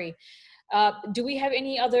story. Do we have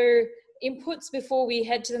any other inputs before we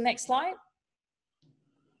head to the next slide?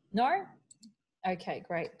 No? Okay,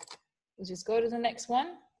 great. We'll just go to the next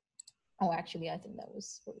one. Oh, actually, I think that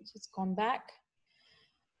was just gone back.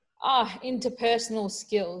 Interpersonal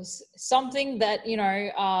skills, something that, you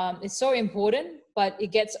know, is so important, but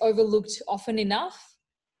it gets overlooked often enough.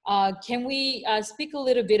 Can we speak a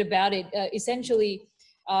little bit about it? Essentially,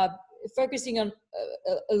 focusing on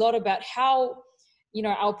a lot about how, you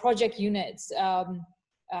know, our project units,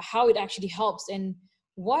 how it actually helps, and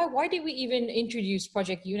why did we even introduce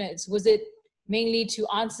project units? Was it mainly to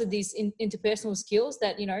answer these interpersonal skills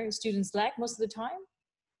that, you know, students lack most of the time?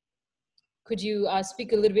 Could you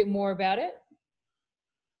speak a little bit more about it?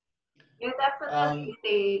 Yeah,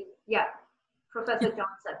 definitely. Professor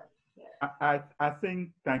Johnson. I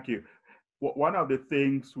think, thank you. One of the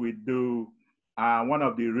things we do, one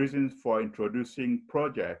of the reasons for introducing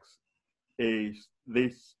projects is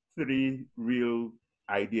these three real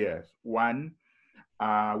ideas. One,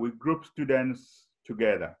 we group students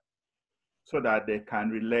together so that they can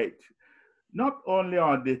relate, not only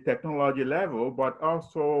on the technology level, but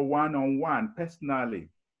also one-on-one, personally.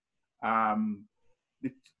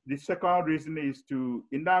 The second reason is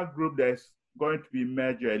in that group, there's going to be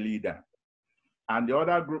major leader. And the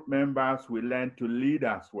other group members will learn to lead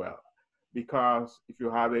as well. Because if you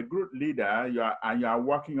have a good leader you are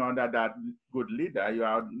working under that good leader, you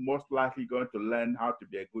are most likely going to learn how to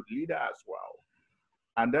be a good leader as well.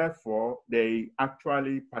 And therefore, they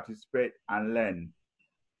actually participate and learn.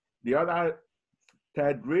 The other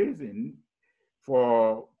third reason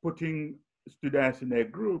for putting students in a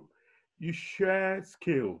group, you share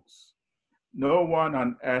skills. No one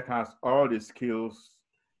on earth has all the skills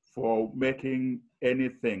for making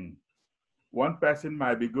anything. One person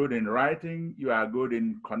might be good in writing, you are good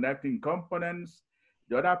in connecting components.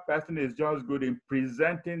 The other person is just good in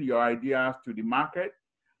presenting your ideas to the market.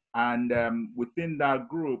 And within that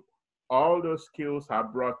group, all those skills are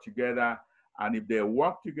brought together. And if they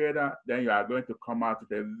work together, then you are going to come out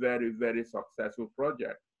with a very, very successful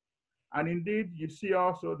project. And indeed, you see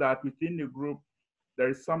also that within the group, there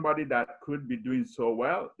is somebody that could be doing so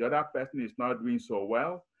well. The other person is not doing so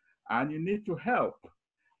well. And you need to help.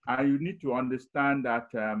 And you need to understand that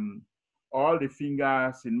all the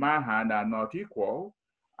fingers in my hand are not equal.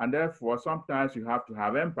 And therefore, sometimes you have to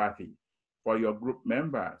have empathy for your group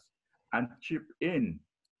members and chip in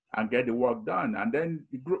and get the work done. And then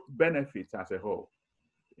the group benefits as a whole.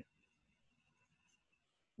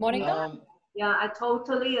 Monica? Yeah, I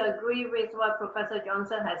totally agree with what Professor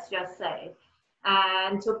Johnson has just said.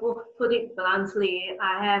 And to put it bluntly,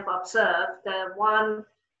 I have observed that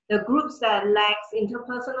the groups that lacks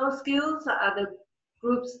interpersonal skills are the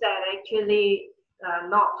groups that actually are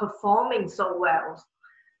not performing so well.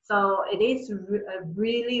 So it is a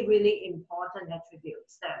really, really important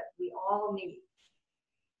attributes that we all need.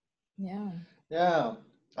 Yeah. Yeah.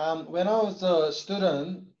 When I was a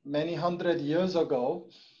student many hundred years ago,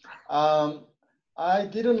 I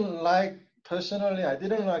didn't like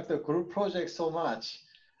the group project so much.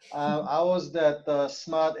 I was that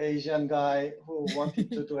smart Asian guy who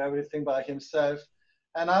wanted to do everything by himself.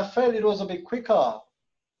 And I felt it was a bit quicker.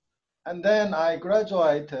 And then I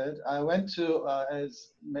graduated. I went to,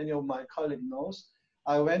 as many of my colleagues knows,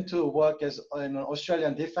 I went to work in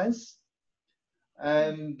Australian Defence.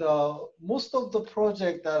 And most of the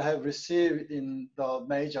project that I have received in the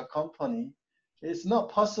major company, it's not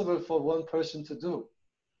possible for one person to do.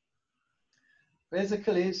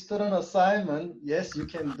 Basically, student assignment, yes, you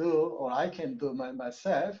can do, or I can do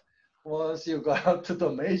myself. Once you go out to the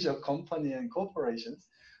major company and corporations,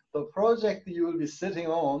 the project you will be sitting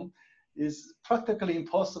on is practically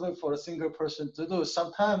impossible for a single person to do.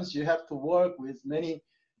 Sometimes you have to work with many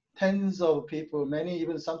tens of people,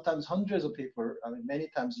 even sometimes hundreds of people. I mean, many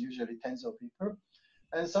times, usually tens of people.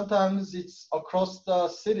 And sometimes it's across the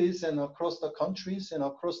cities and across the countries and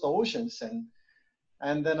across the oceans.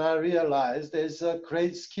 And then I realized there's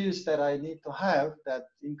great skills that I need to have, that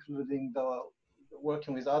including the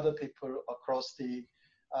working with other people across the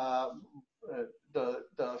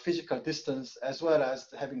physical distance, as well as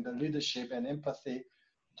having the leadership and empathy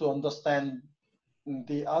to understand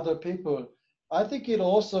the other people. I think it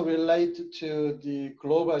also relates to the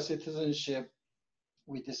global citizenship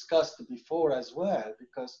we discussed before as well,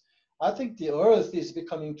 because I think the earth is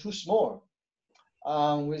becoming too small.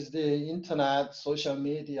 With the internet, social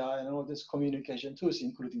media, and all these communication tools,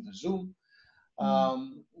 including the Zoom,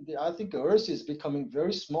 I think the earth is becoming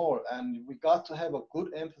very small, and we got to have a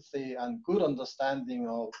good empathy and good understanding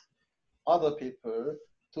of other people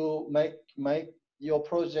to make your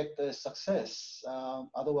project a success.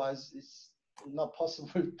 Otherwise, it's not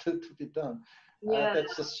possible to be done. Yeah.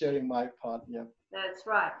 That's just sharing my part. Yeah. That's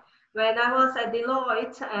right. When I was at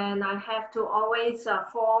Deloitte, and I have to always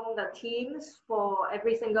form the teams for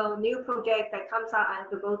every single new project that comes out, I have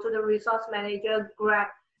to go to the resource manager, grab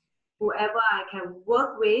whoever I can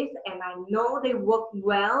work with, and I know they work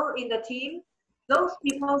well in the team. Those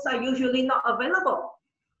people are usually not available.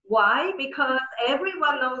 Why? Because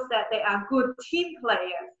everyone knows that they are good team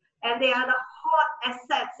players and they are the hot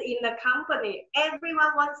assets in the company.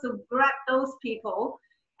 Everyone wants to grab those people,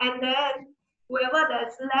 and then whoever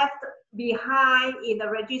that's left behind in the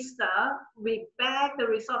register, we beg the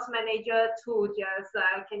resource manager to just,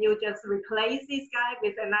 can you just replace this guy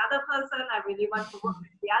with another person? I really want to work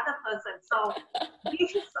with the other person. So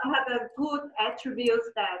these are the good attributes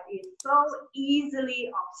that is so easily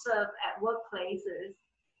observed at workplaces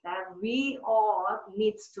that we all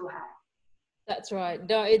need to have. That's right.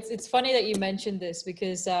 No, it's funny that you mentioned this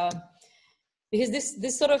because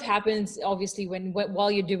this sort of happens obviously while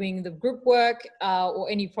you're doing the group work or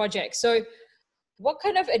any project. So what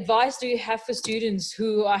kind of advice do you have for students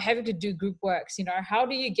who are having to do group works? You know, how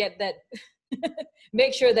do you get that,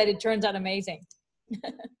 make sure that it turns out amazing?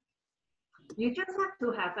 You just have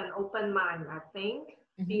to have an open mind, I think.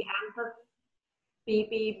 Mm-hmm.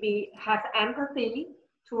 Have empathy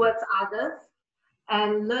towards others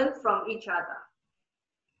and learn from each other.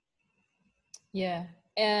 Yeah.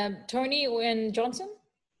 Tony and Johnson?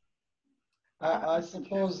 I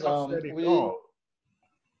suppose you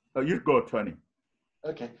go, Tony.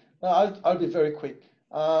 Okay, I'll be very quick.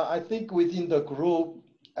 I think within the group,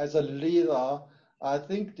 as a leader, I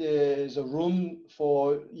think there is a room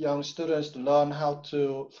for young students to learn how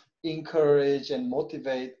to encourage and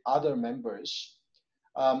motivate other members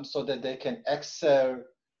so that they can excel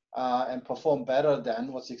and perform better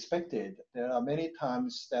than what's expected. There are many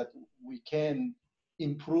times that we can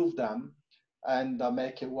improve them and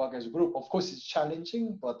make it work as a group. Of course, it's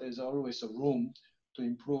challenging, but there's always a room to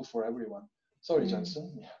improve for everyone. Sorry,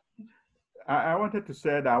 Johnson. Yeah. I wanted to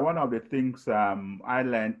say that one of the things I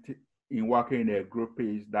learned in working in a group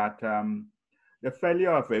is that the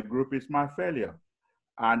failure of a group is my failure,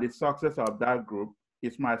 and the success of that group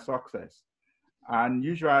is my success. And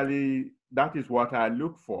usually that is what I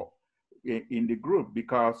look for in the group,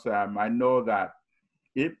 because I know that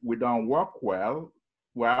if we don't work well,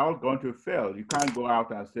 we're all going to fail. You can't go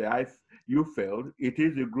out and say, you failed. It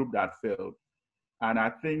is the group that failed. And I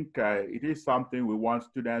think it is something we want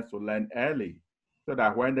students to learn early, so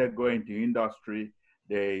that when they go into industry,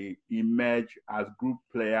 they emerge as group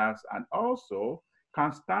players and also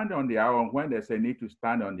can stand on their own when there's a need to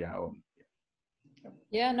stand on their own.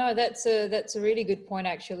 Yeah, no, that's a really good point,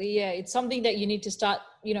 actually. Yeah, it's something that you need to start,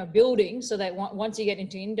 building, so that once you get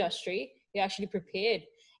into industry, you're actually prepared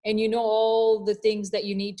and you know all the things that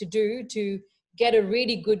you need to do to get a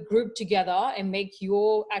really good group together and make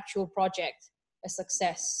your actual project a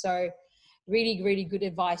success. So really, really good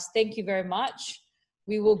advice. Thank you very much.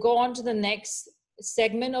 We will go on to the next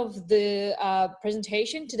segment of the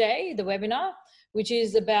presentation today, the webinar, which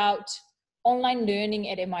is about online learning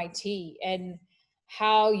at MIT and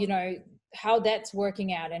how that's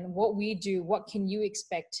working out and what we do. What can you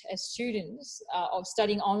expect as students of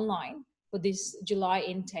studying online for this July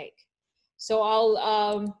intake? So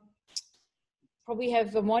I'll probably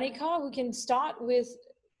have Monica who can start with,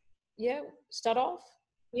 start off.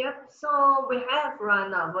 Yep, so we have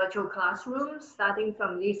run a virtual classroom starting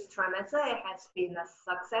from this trimester. It has been a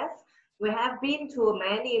success. We have been to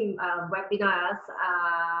many webinars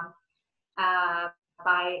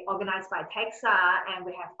organized by TEXA, and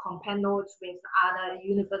we have compare notes with other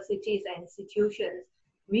universities and institutions.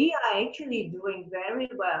 We are actually doing very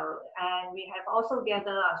well, and we have also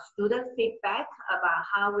gathered student feedback about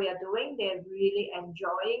how we are doing. They're really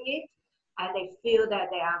enjoying it, and they feel that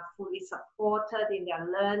they are fully supported in their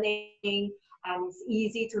learning, and it's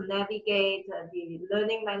easy to navigate. The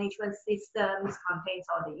learning management systems contains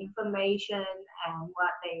all the information, and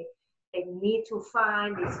what they need to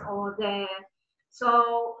find is all there.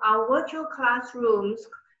 So our virtual classrooms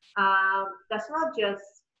does not just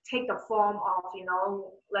take the form of,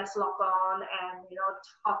 let's log on and,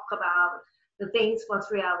 talk about the things for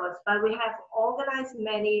 3 hours, but we have organized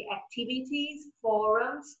many activities,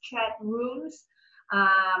 forums, chat rooms,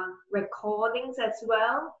 recordings as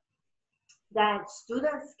well, that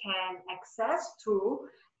students can access to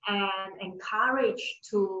and encourage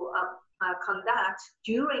to conduct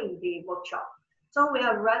during the workshop. So we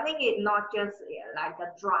are running it not just like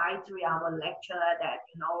a dry 3-hour lecture that,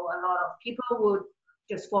 a lot of people would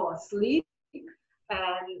just fall asleep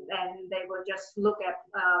and they will just look at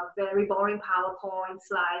very boring PowerPoint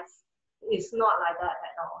slides. It's not like that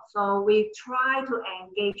at all. So we try to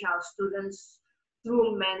engage our students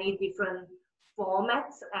through many different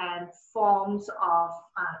formats and forms of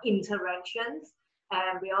interactions.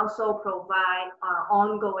 And we also provide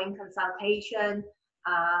ongoing consultation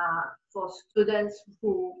for students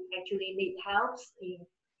who actually need help in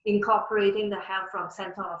incorporating the help from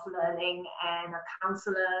Center of Learning and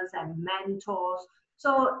counselors and mentors.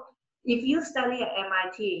 So if you study at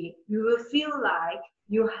MIT, you will feel like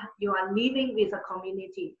you are living with a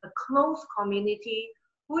community, a close community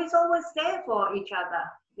who is always there for each other.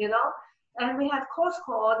 And we have course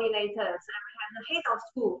coordinators, and we have the head of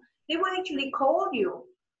school. They will actually call you.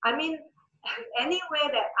 I mean, anywhere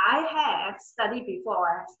that I have studied before,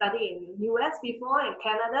 I have studied in the US before, in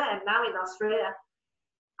Canada, and now in Australia,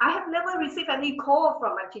 I have never received any call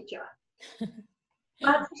from my teacher.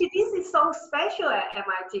 But this is so special at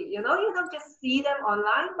MIT. You know, you don't just see them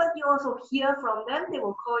online, but you also hear from them. They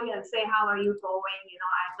will call you and say, how are you going? You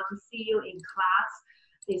know, I don't see you in class.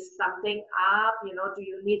 Is something up? You know, do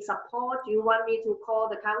you need support? Do you want me to call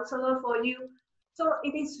the counselor for you? So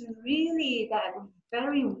it is really that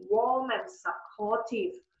very warm and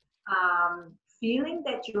supportive feeling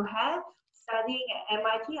that you have studying at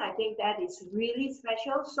MIT. I think that is really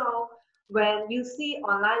special. So when you see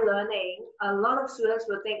online learning, a lot of students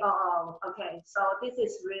will think, oh, okay, so this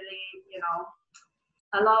is really, you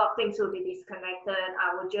know, a lot of things will be disconnected.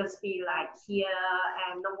 I will just be like here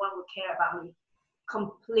and no one will care about me.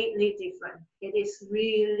 Completely different. It is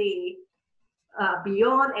really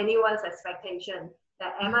beyond anyone's expectation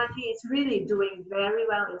that MIT is really doing very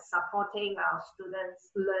well in supporting our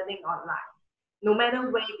students learning online. No matter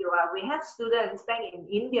where you are, we have students back in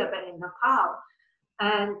India, back in Nepal,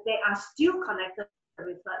 and they are still connected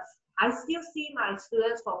with us. I still see my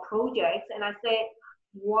students for projects and I say,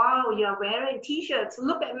 wow, you're wearing t-shirts.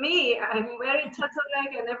 Look at me. I'm wearing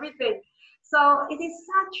turtleneck and everything. So it is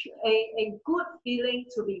such a good feeling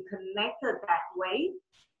to be connected that way.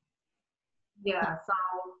 Yeah, so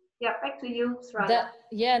yeah, back to you,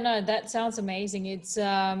 Sraya. That sounds amazing. It's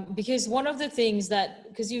because one of the things that,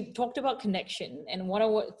 because you talked about connection, and one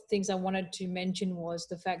of the things I wanted to mention was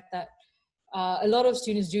the fact that a lot of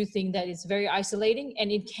students do think that it's very isolating,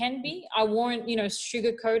 and it can be. I won't,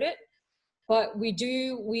 sugarcoat it, but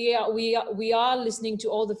we are listening to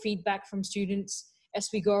all the feedback from students as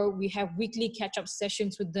we go. We have weekly catch-up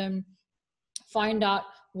sessions with them, find out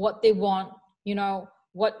what they want,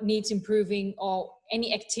 what needs improving, or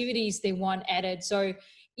any activities they want added. So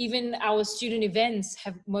even our student events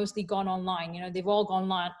have mostly gone online. They've all gone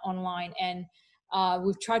online, and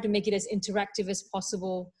we've tried to make it as interactive as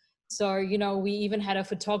possible. So, we even had a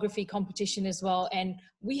photography competition as well, and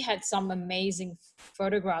we had some amazing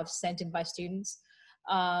photographs sent in by students.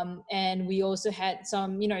 And we also had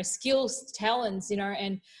some, skills, talents,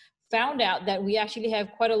 and found out that we actually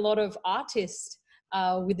have quite a lot of artists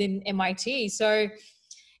within MIT. So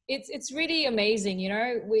it's really amazing.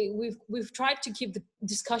 We've tried to keep the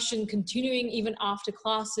discussion continuing even after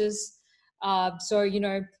classes. So,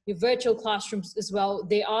 your virtual classrooms as well,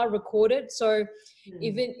 they are recorded. So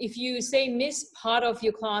even if you say miss part of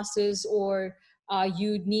your classes, or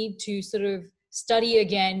you need to sort of study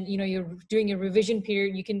again, you're doing a revision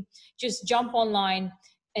period, you can just jump online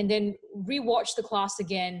and then rewatch the class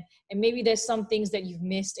again. And maybe there's some things that you've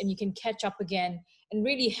missed and you can catch up again, and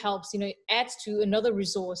really helps, adds to another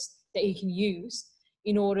resource that you can use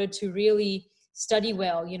in order to really study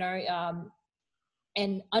well,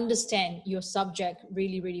 and understand your subject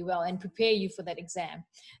really, really well, and prepare you for that exam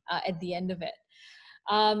at the end of it.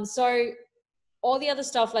 So all the other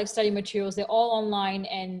stuff like study materials, they're all online.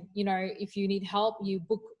 And, if you need help, you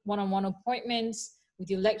book one-on-one appointments with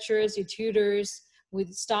your lecturers, your tutors,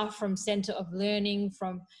 with staff from Center of Learning,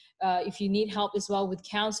 from if you need help as well with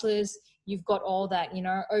counselors, you've got all that,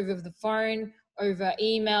 over the phone, over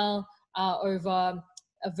email, over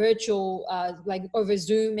a virtual, like over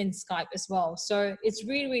Zoom and Skype as well. So it's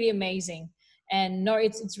really, really amazing. And no,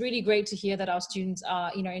 it's really great to hear that our students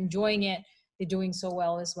are, enjoying it. They're doing so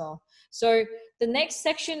well as well. So the next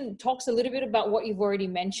section talks a little bit about what you've already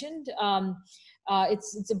mentioned.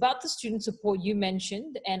 It's about the student support you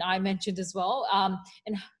mentioned, and I mentioned as well,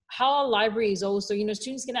 and how our library is also,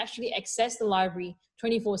 students can actually access the library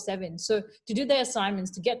 24/7. So to do their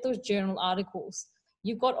assignments, to get those journal articles,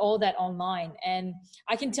 you've got all that online. And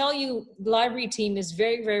I can tell you the library team is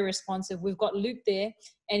very, very responsive. We've got Luke there,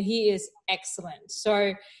 and he is excellent.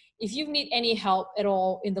 So if you need any help at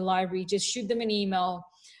all in the library, just shoot them an email,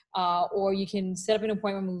 or you can set up an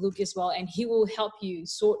appointment with Luke as well, and he will help you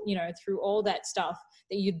sort, through all that stuff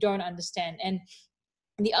that you don't understand. And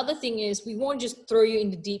the other thing is, we won't just throw you in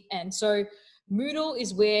the deep end. So Moodle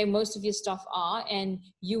is where most of your stuff are, and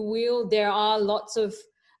there are lots of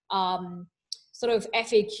sort of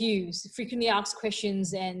FAQs, frequently asked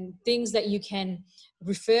questions, and things that you can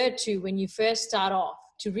refer to when you first start off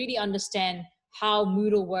to really understand how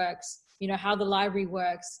Moodle works, how the library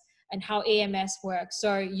works, and how AMS works.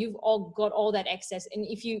 So you've all got all that access. And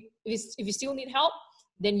if you still need help,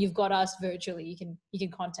 then you've got us virtually. You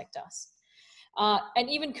can contact us. And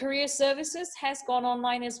even Career Services has gone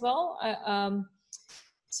online as well.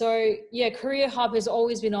 So yeah, Career Hub has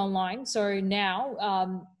always been online. So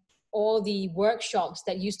now all the workshops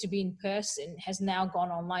that used to be in person has now gone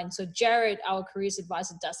online. So Jared, our careers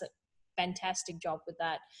advisor, does a fantastic job with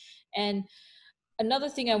that. And another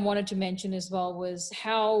thing I wanted to mention as well was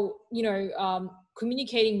how,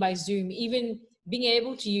 communicating by Zoom, even being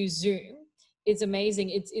able to use Zoom, it's amazing.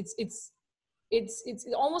 It's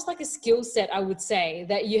almost like a skill set, I would say,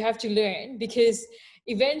 that you have to learn, because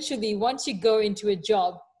eventually once you go into a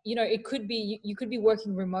job, it could be, you could be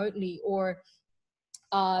working remotely, or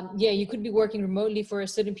you could be working remotely for a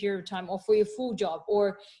certain period of time, or for your full job,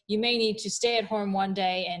 or you may need to stay at home one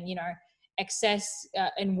day and, access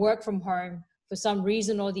and work from home for some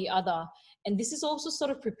reason or the other. And this is also sort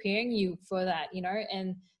of preparing you for that,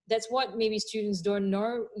 and that's what maybe students don't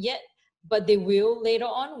know yet, but they will later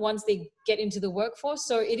on once they get into the workforce.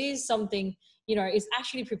 So it is something, it's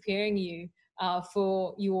actually preparing you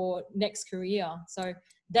for your next career. So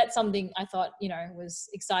that's something I thought, was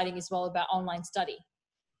exciting as well about online study.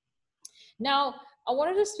 Now, I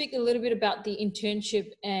wanted to speak a little bit about the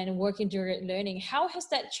internship and work integrated learning. How has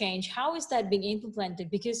that changed? How is that being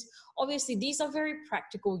implemented? Because obviously these are very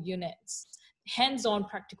practical units, hands-on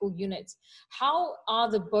practical units. How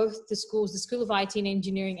are both the schools, the School of IT and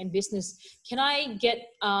Engineering and Business? Can I get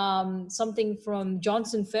something from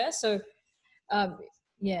Johnson first? So,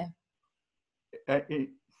 yeah.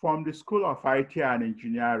 From the School of IT and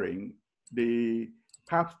Engineering, the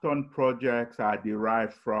capstone projects are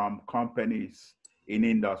derived from companies in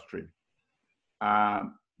industry.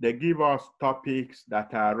 They give us topics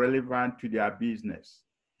that are relevant to their business,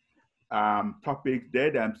 topics they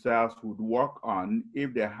themselves would work on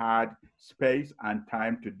if they had space and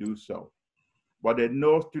time to do so. But they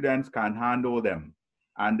know students can handle them,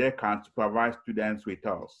 and they can supervise students with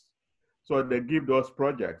us. So they give those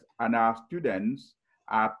projects, and our students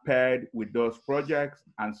are paired with those projects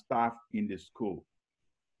and staff in the school.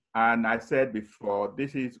 And I said before,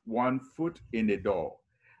 this is one foot in the door,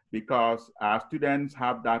 because our students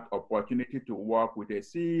have that opportunity to work with a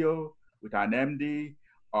CEO, with an MD,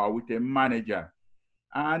 or with a manager.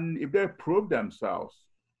 And if they prove themselves,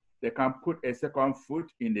 they can put a second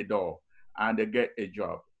foot in the door and they get a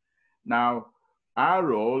job. Now, our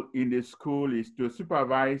role in the school is to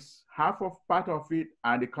supervise part of it,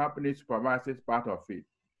 and the company supervises part of it.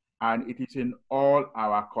 And it is in all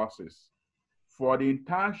our courses. For the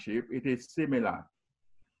internship, it is similar.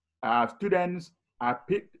 Students are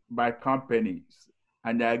picked by companies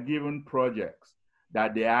and they are given projects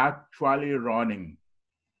that they are actually running.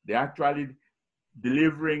 They're actually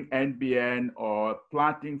delivering NBN or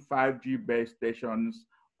planting 5G base stations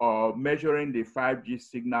or measuring the 5G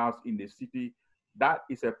signals in the city. That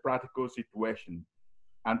is a practical situation.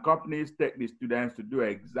 And companies take the students to do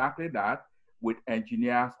exactly that with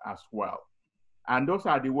engineers as well. And those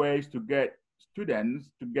are the ways to get students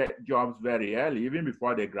to get jobs very early, even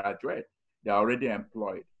before they graduate. They're already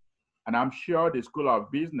employed. And I'm sure the School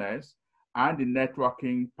of Business and the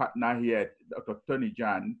networking partner here, Dr. Tony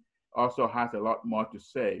Jan, also has a lot more to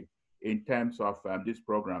say in terms of these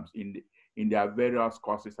programs in their various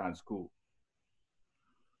courses and schools.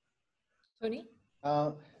 Tony?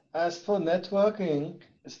 As for networking,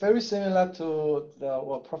 it's very similar to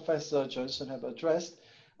what Professor Johnson have addressed.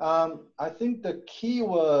 I think the key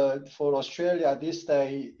word for Australia at this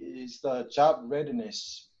day is the job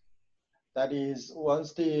readiness. That is,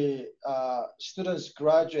 once the students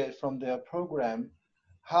graduate from their program,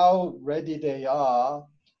 how ready they are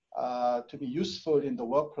to be useful in the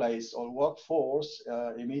workplace or workforce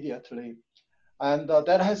immediately. And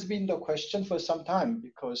that has been the question for some time,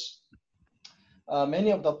 because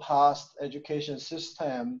many of the past education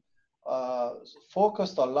system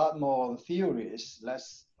focused a lot more on theories,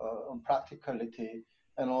 less on practicality,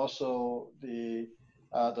 and also the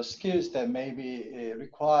skills that may be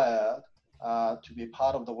required to be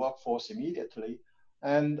part of the workforce immediately.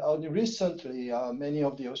 And only recently, many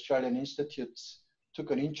of the Australian institutes took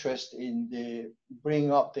an interest in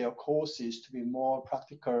bringing up their courses to be more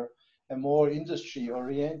practical and more industry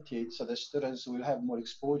oriented, so the students will have more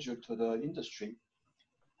exposure to the industry.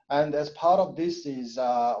 And as part of this is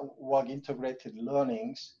work integrated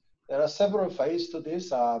learnings. There are several phases to this.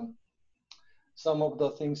 Some of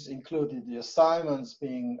the things included the assignments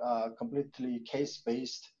being completely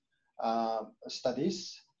case-based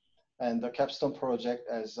studies. And the capstone project,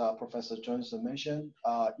 as Professor Johnson mentioned,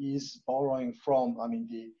 is borrowing from,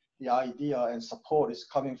 the idea and support is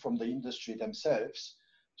coming from the industry themselves.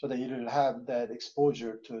 So they will have that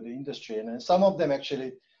exposure to the industry. And then some of them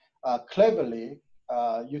actually cleverly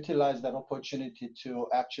utilize that opportunity to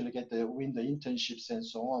actually win the internships and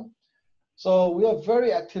so on. So we are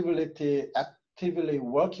very actively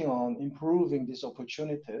working on improving these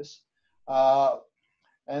opportunities.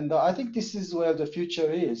 And I think this is where the future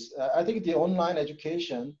is. I think the online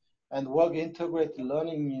education and work integrated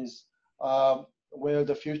learning is where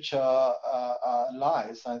the future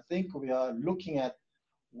lies. I think we are looking at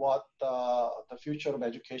what the future of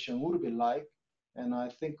education would be like. And I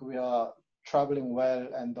think we are traveling well,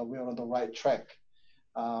 and we are on the right track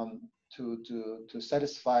to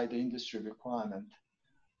satisfy the industry requirement.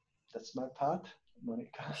 That's my part,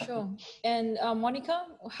 Monica. Sure. And Monica,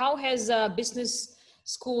 how has business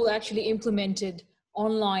school actually implemented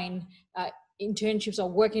online internships or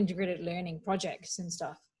work integrated learning projects and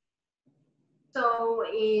stuff? So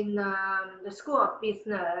in the School of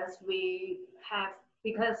Business, we have,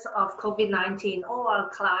 because of COVID-19, all our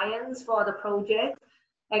clients for the project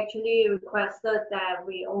actually requested that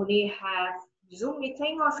we only have Zoom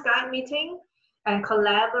meeting or Skype meeting and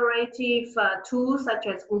collaborative tools such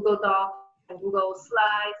as Google Docs and Google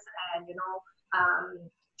Slides and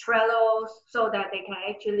Trello, so that they can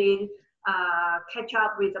actually catch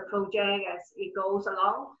up with the project as it goes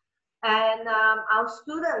along. And our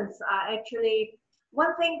students are actually,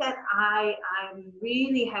 one thing that I'm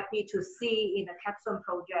really happy to see in the Capstone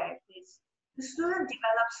project is the students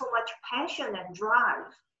develop so much passion and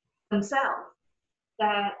drive themselves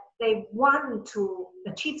that they want to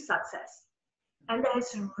achieve success. And that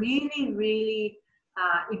is really, really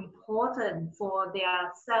important for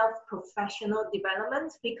their self-professional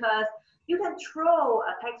development, because you can throw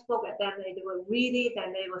a textbook at them, they will read it,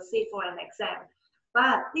 and they will sit for an exam.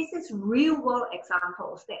 But this is real-world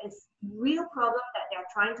examples. There is real problem that they are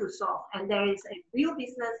trying to solve, and there is a real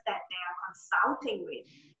business that they are consulting with.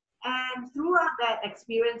 And throughout that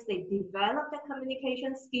experience, they develop their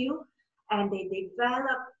communication skill, and they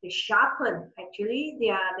sharpen actually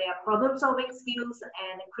their problem-solving skills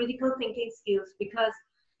and critical thinking skills. Because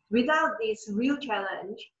without this real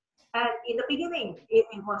challenge, and in the beginning, it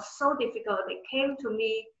was so difficult. They came to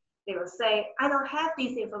me. They will say, I don't have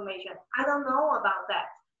this information. I don't know about that.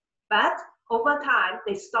 But over time,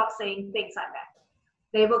 they stop saying things like that.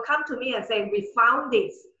 They will come to me and say, we found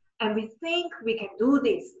this, and we think we can do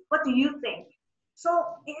this. What do you think?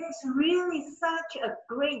 So it is really such a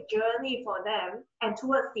great journey for them. And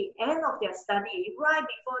towards the end of their study, right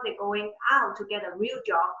before they're going out to get a real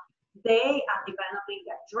job, they are developing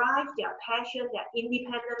their drive, their passion, their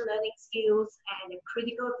independent learning skills, and their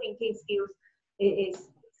critical thinking skills. It is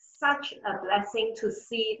such a blessing to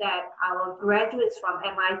see that our graduates from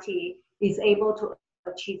MIT is able to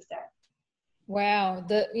achieve that. Wow,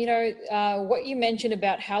 what you mentioned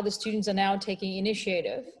about how the students are now taking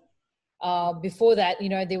initiative. Before that,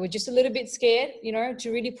 they were just a little bit scared,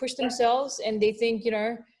 to really push themselves, and they think,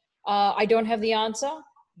 I don't have the answer.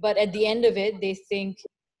 But at the end of it, they think,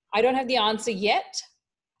 I don't have the answer yet,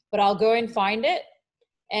 but I'll go and find it.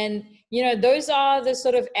 And, those are the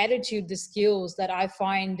sort of attitude, the skills that I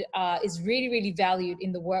find is really, really valued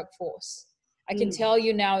in the workforce. I can tell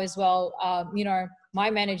you now as well, my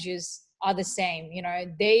managers are the same.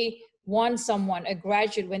 They want someone, a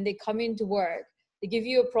graduate, when they come into work, they give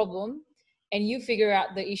you a problem and you figure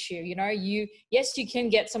out the issue. Yes, you can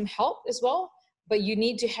get some help as well, but you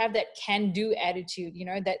need to have that can-do attitude,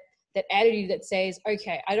 that attitude that says,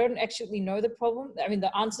 okay, I don't actually know the problem,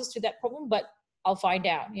 the answers to that problem, but I'll find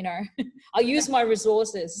out, I'll use my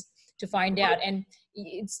resources to find out. And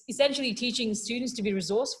it's essentially teaching students to be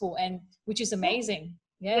resourceful, and which is amazing.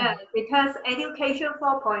 Yeah, because Education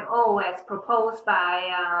 4.0, as proposed by,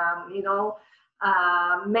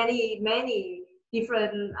 many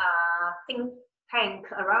different think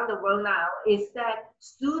tank around the world now, is that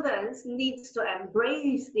students need to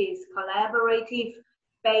embrace this collaborative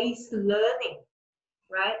based learning,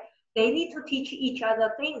 right? They need to teach each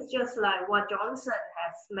other things, just like what Johnson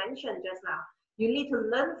has mentioned just now. You need to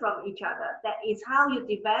learn from each other. That is how you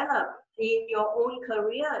develop in your own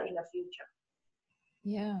career in the future.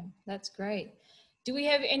 Yeah, that's great. Do we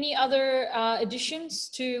have any other additions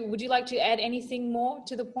would you like to add anything more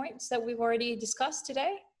to the points that we've already discussed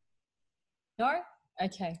today? No?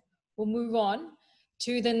 Okay, we'll move on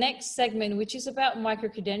to the next segment, which is about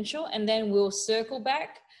micro-credential, and then we'll circle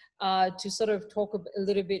back to sort of talk a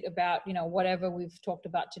little bit about, whatever we've talked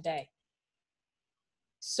about today.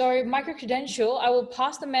 So micro-credential, I will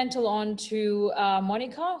pass the mantle on to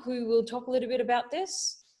Monica, who will talk a little bit about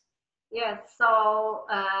this. Yes, so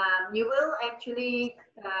you will actually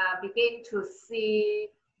begin to see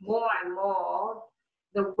more and more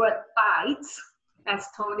the word bytes, as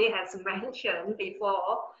Tony has mentioned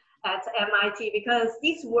before, at MIT, because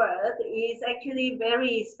this word is actually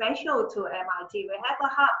very special to MIT. We have a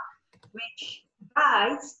hub, which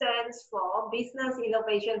BITE stands for Business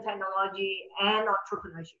Innovation Technology and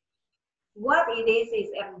Entrepreneurship. what it is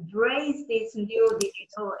embrace this new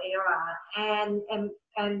digital era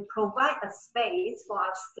and provide a space for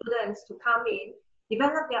our students to come in,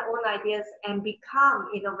 develop their own ideas, and become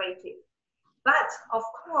innovative. But of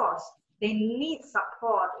course, they need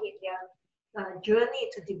support in their journey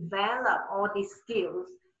to develop all these skills.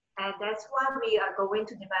 And that's why we are going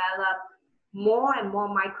to develop more and more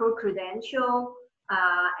micro-credential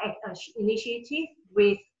initiative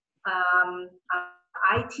with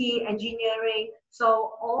IT, engineering.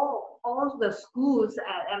 So all the schools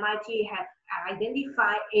at MIT have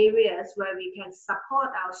identified areas where we can support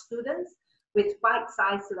our students with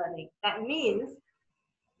bite-sized learning. That means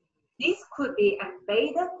this could be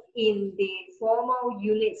embedded in the formal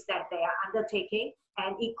units that they are undertaking,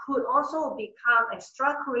 and it could also become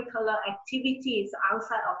extracurricular activities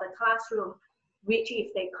outside of the classroom, which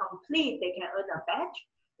if they complete, they can earn a badge.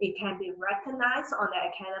 It can be recognized on the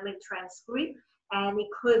academic transcript, and it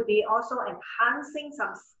could be also enhancing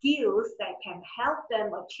some skills that can help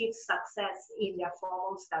them achieve success in their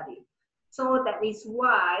formal study. So that is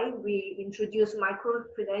why we introduce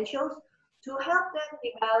micro-credentials to help them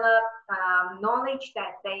develop knowledge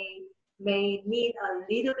that they may need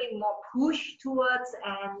a little bit more push towards,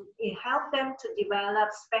 and it helps them to develop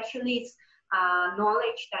specialist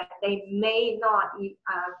knowledge that they may not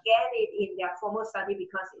get it in their formal study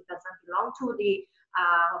because it doesn't belong to the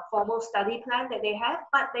formal study plan that they have,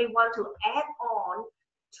 but they want to add on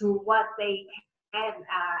to what they can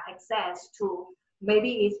access to.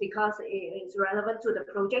 Maybe it's because it's relevant to the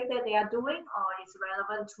project that they are doing, or it's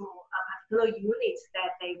relevant to a particular unit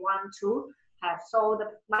that they want to have. So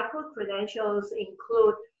the micro-credentials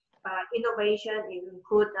include innovation,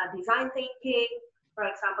 include design thinking, for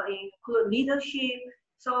example, include leadership.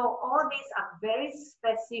 So all these are very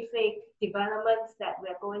specific developments that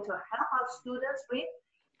we're going to help our students with,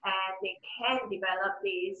 and they can develop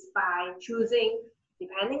these by choosing,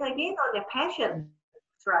 depending again on their passion,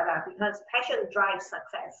 rather, because passion drives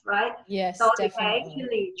success, right? Yes, so definitely. They can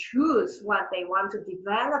actually choose what they want to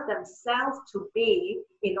develop themselves to be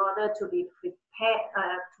in order to be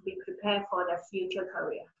prepared for their future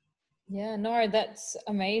career. Yeah, no, that's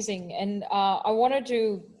amazing. And I wanted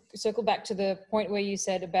to circle back to the point where you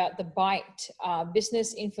said about the BITE,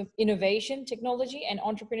 business innovation, technology, and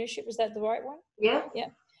entrepreneurship. Is that the right one? Yeah. Yeah.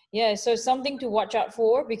 Yeah. So something to watch out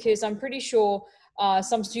for, because I'm pretty sure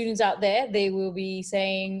some students out there, they will be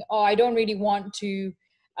saying, oh, I don't really want to,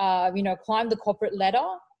 climb the corporate ladder.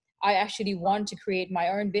 I actually want to create my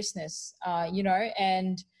own business,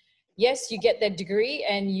 and yes, you get that degree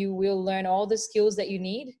and you will learn all the skills that you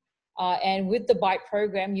need. And with the BITE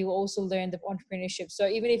program, you also learn the entrepreneurship. So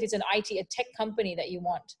even if it's an IT, a tech company that you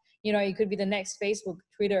want, it could be the next Facebook,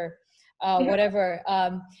 Twitter, whatever.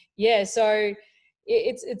 So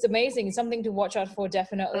it's amazing. It's something to watch out for,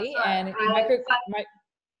 definitely. Right. And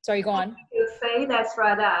sorry, go on. You say that's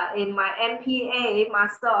right. In my MPA,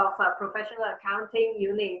 Master of Professional Accounting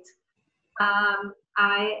unit,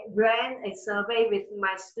 I ran a survey with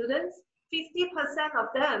my students. 50% of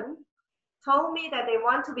them told me that they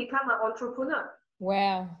want to become an entrepreneur.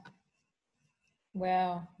 Wow,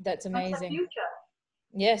 that's amazing. That's the future.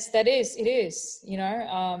 Yes, that is. It is.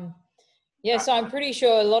 So I'm pretty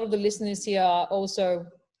sure a lot of the listeners here are also,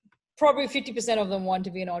 probably 50% of them want to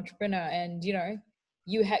be an entrepreneur, and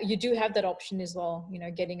you do have that option as well.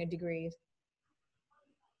 Getting a degree.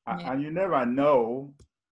 Yeah. And you never know,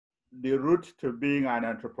 the route to being an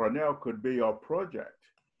entrepreneur could be your project,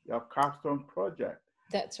 your capstone project.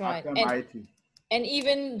 That's right. At MIT. And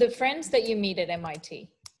even the friends that you meet at MIT,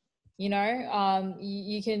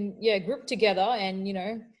 you can group together and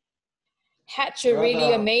hatch a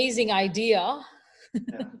really amazing idea.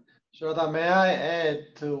 Yeah. Shraddha, may I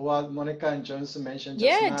add to what Monica and Johnson mentioned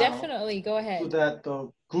just now? Yeah, definitely. Go ahead. So that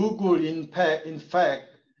Google, in fact,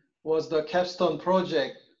 was the capstone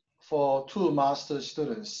project for 2 master's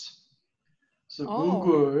students. So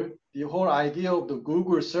Google, the whole idea of the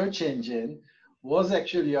Google search engine was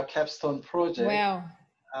actually a capstone project. Wow.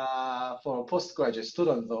 For a postgraduate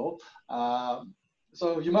student, though.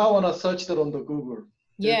 So you might want to search that on the Google.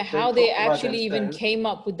 Yeah, how they actually even came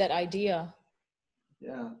up with that idea.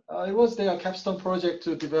 Yeah, it was their capstone project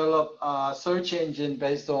to develop a search engine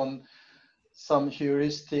based on some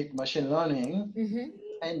heuristic machine learning. Mm-hmm.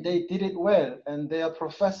 And they did it well. And their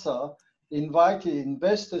professor invited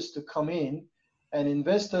investors to come in, and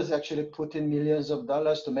investors actually put in millions of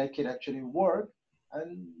dollars to make it actually work.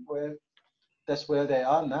 And that's where they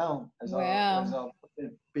are now, as a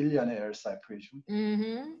billionaires, I presume.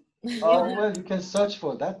 Mm-hmm. Well, you can search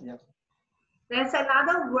for that. Yeah. There's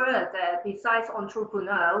another word besides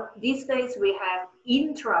entrepreneur. These days we have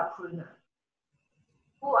intrapreneur.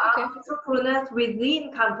 who are entrepreneurs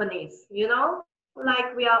within companies, you know?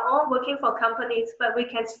 Like we are all working for companies, but we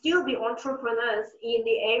can still be entrepreneurs in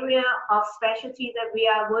the area of specialty that we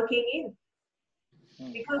are working in.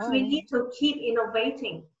 Because we need to keep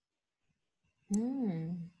innovating.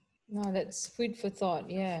 No, that's food for thought.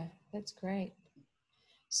 Yeah, that's great.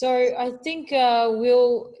 So I think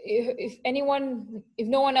if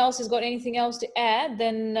no one else has got anything else to add,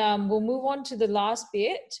 then we'll move on to the last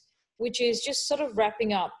bit, which is just sort of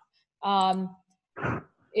wrapping up.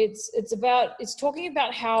 It's talking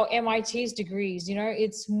about how MIT's degrees, you know,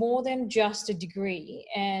 it's more than just a degree.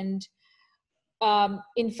 And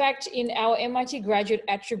in fact, in our MIT graduate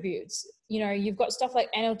attributes, you know, you've got stuff like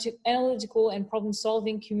analytical and problem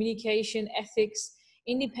solving, communication, ethics,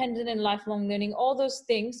 independent and lifelong learning. All those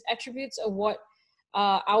things, attributes, are what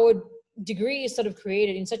our degree is sort of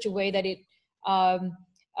created in such a way that it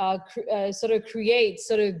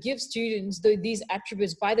sort of gives students these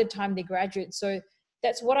attributes by the time they graduate. So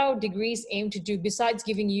that's what our degrees aim to do, besides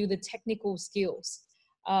giving you the technical skills.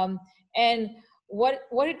 And what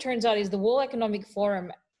it turns out is the World Economic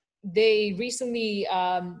Forum, they recently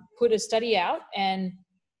put a study out, and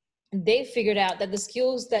they figured out that the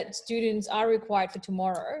skills that students are required for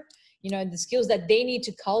tomorrow, you know, the skills that they need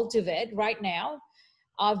to cultivate right now,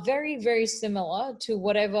 are very, very similar to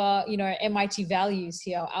whatever, you know, MIT values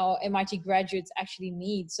here, our MIT graduates actually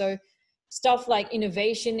need. So stuff like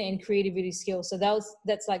innovation and creativity skills. So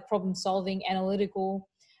that's like problem solving, analytical,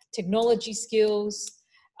 technology skills,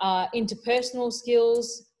 interpersonal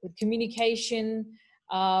skills with communication.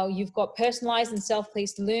 You've got personalized and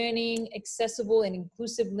self-paced learning, accessible and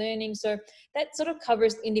inclusive learning. So that sort of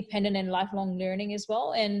covers independent and lifelong learning as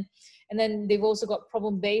well. And then they've also got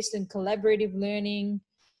problem-based and collaborative learning.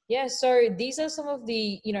 Yeah, so these are some of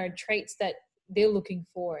the, you know, traits that they're looking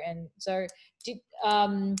for. And so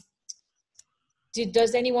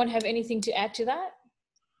does anyone have anything to add to that?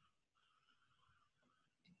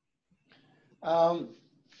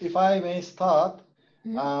 If I may start,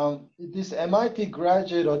 this MIT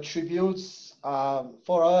graduate attributes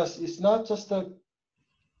for us is not just a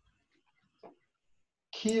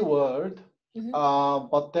keyword,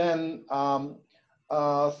 but then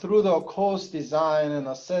through the course design and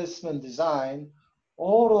assessment design,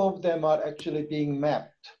 all of them are actually being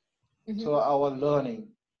mapped to our learning.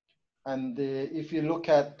 And if you look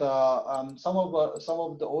at some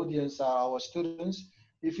of the audience are our students,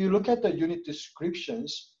 if you look at the unit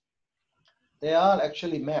descriptions, they are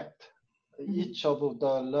actually mapped. Each of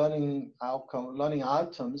the learning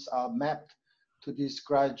items are mapped to these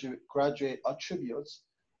graduate attributes,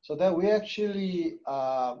 so that we actually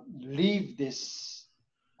leave these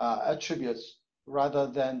attributes rather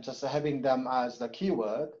than just having them as the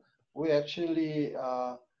keyword. We actually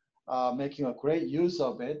are making a great use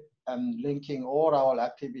of it and linking all our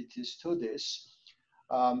activities to this.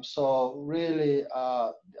 So really,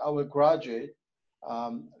 our graduate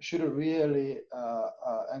should really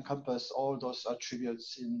encompass all those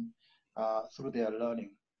attributes through their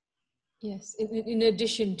learning. Yes, in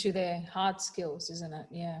addition to their hard skills, isn't it?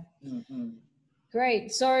 Yeah.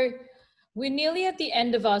 Great. So we're nearly at the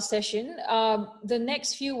end of our session. The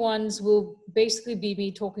next few ones will basically be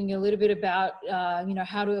me talking a little bit about, you know,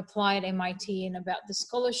 how to apply at MIT and about the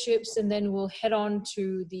scholarships, and then we'll head on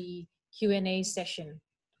to the Q&A session.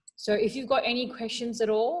 So if you've got any questions at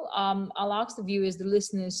all, I'll ask the viewers, the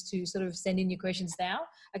listeners, to sort of send in your questions now.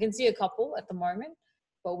 I can see a couple at the moment,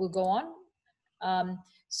 but we'll go on.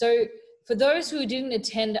 So for those who didn't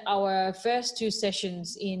attend our first two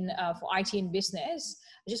sessions for IT and business,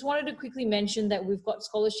 I just wanted to quickly mention that we've got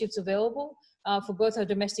scholarships available for both our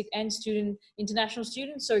domestic and international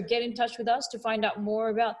students. So get in touch with us to find out more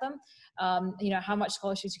about them, you know, how much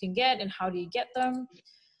scholarships you can get and how do you get them.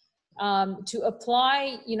 To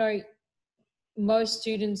apply, you know, most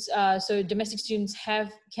students, so domestic students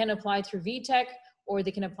can apply through VTech, or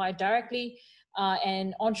they can apply directly,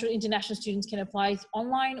 and onshore international students can apply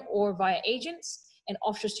online or via agents, and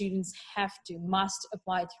offshore students must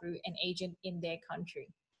apply through an agent in their country.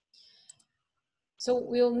 So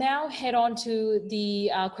we'll now head on to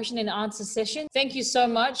the question and answer session. Thank you so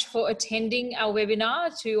much for attending our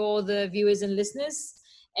webinar, to all the viewers and listeners.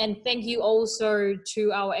 And thank you also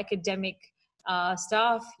to our academic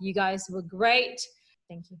staff. You guys were great.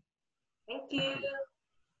 Thank you. Thank you.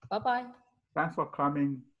 Bye-bye. Thanks for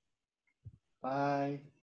coming. Bye.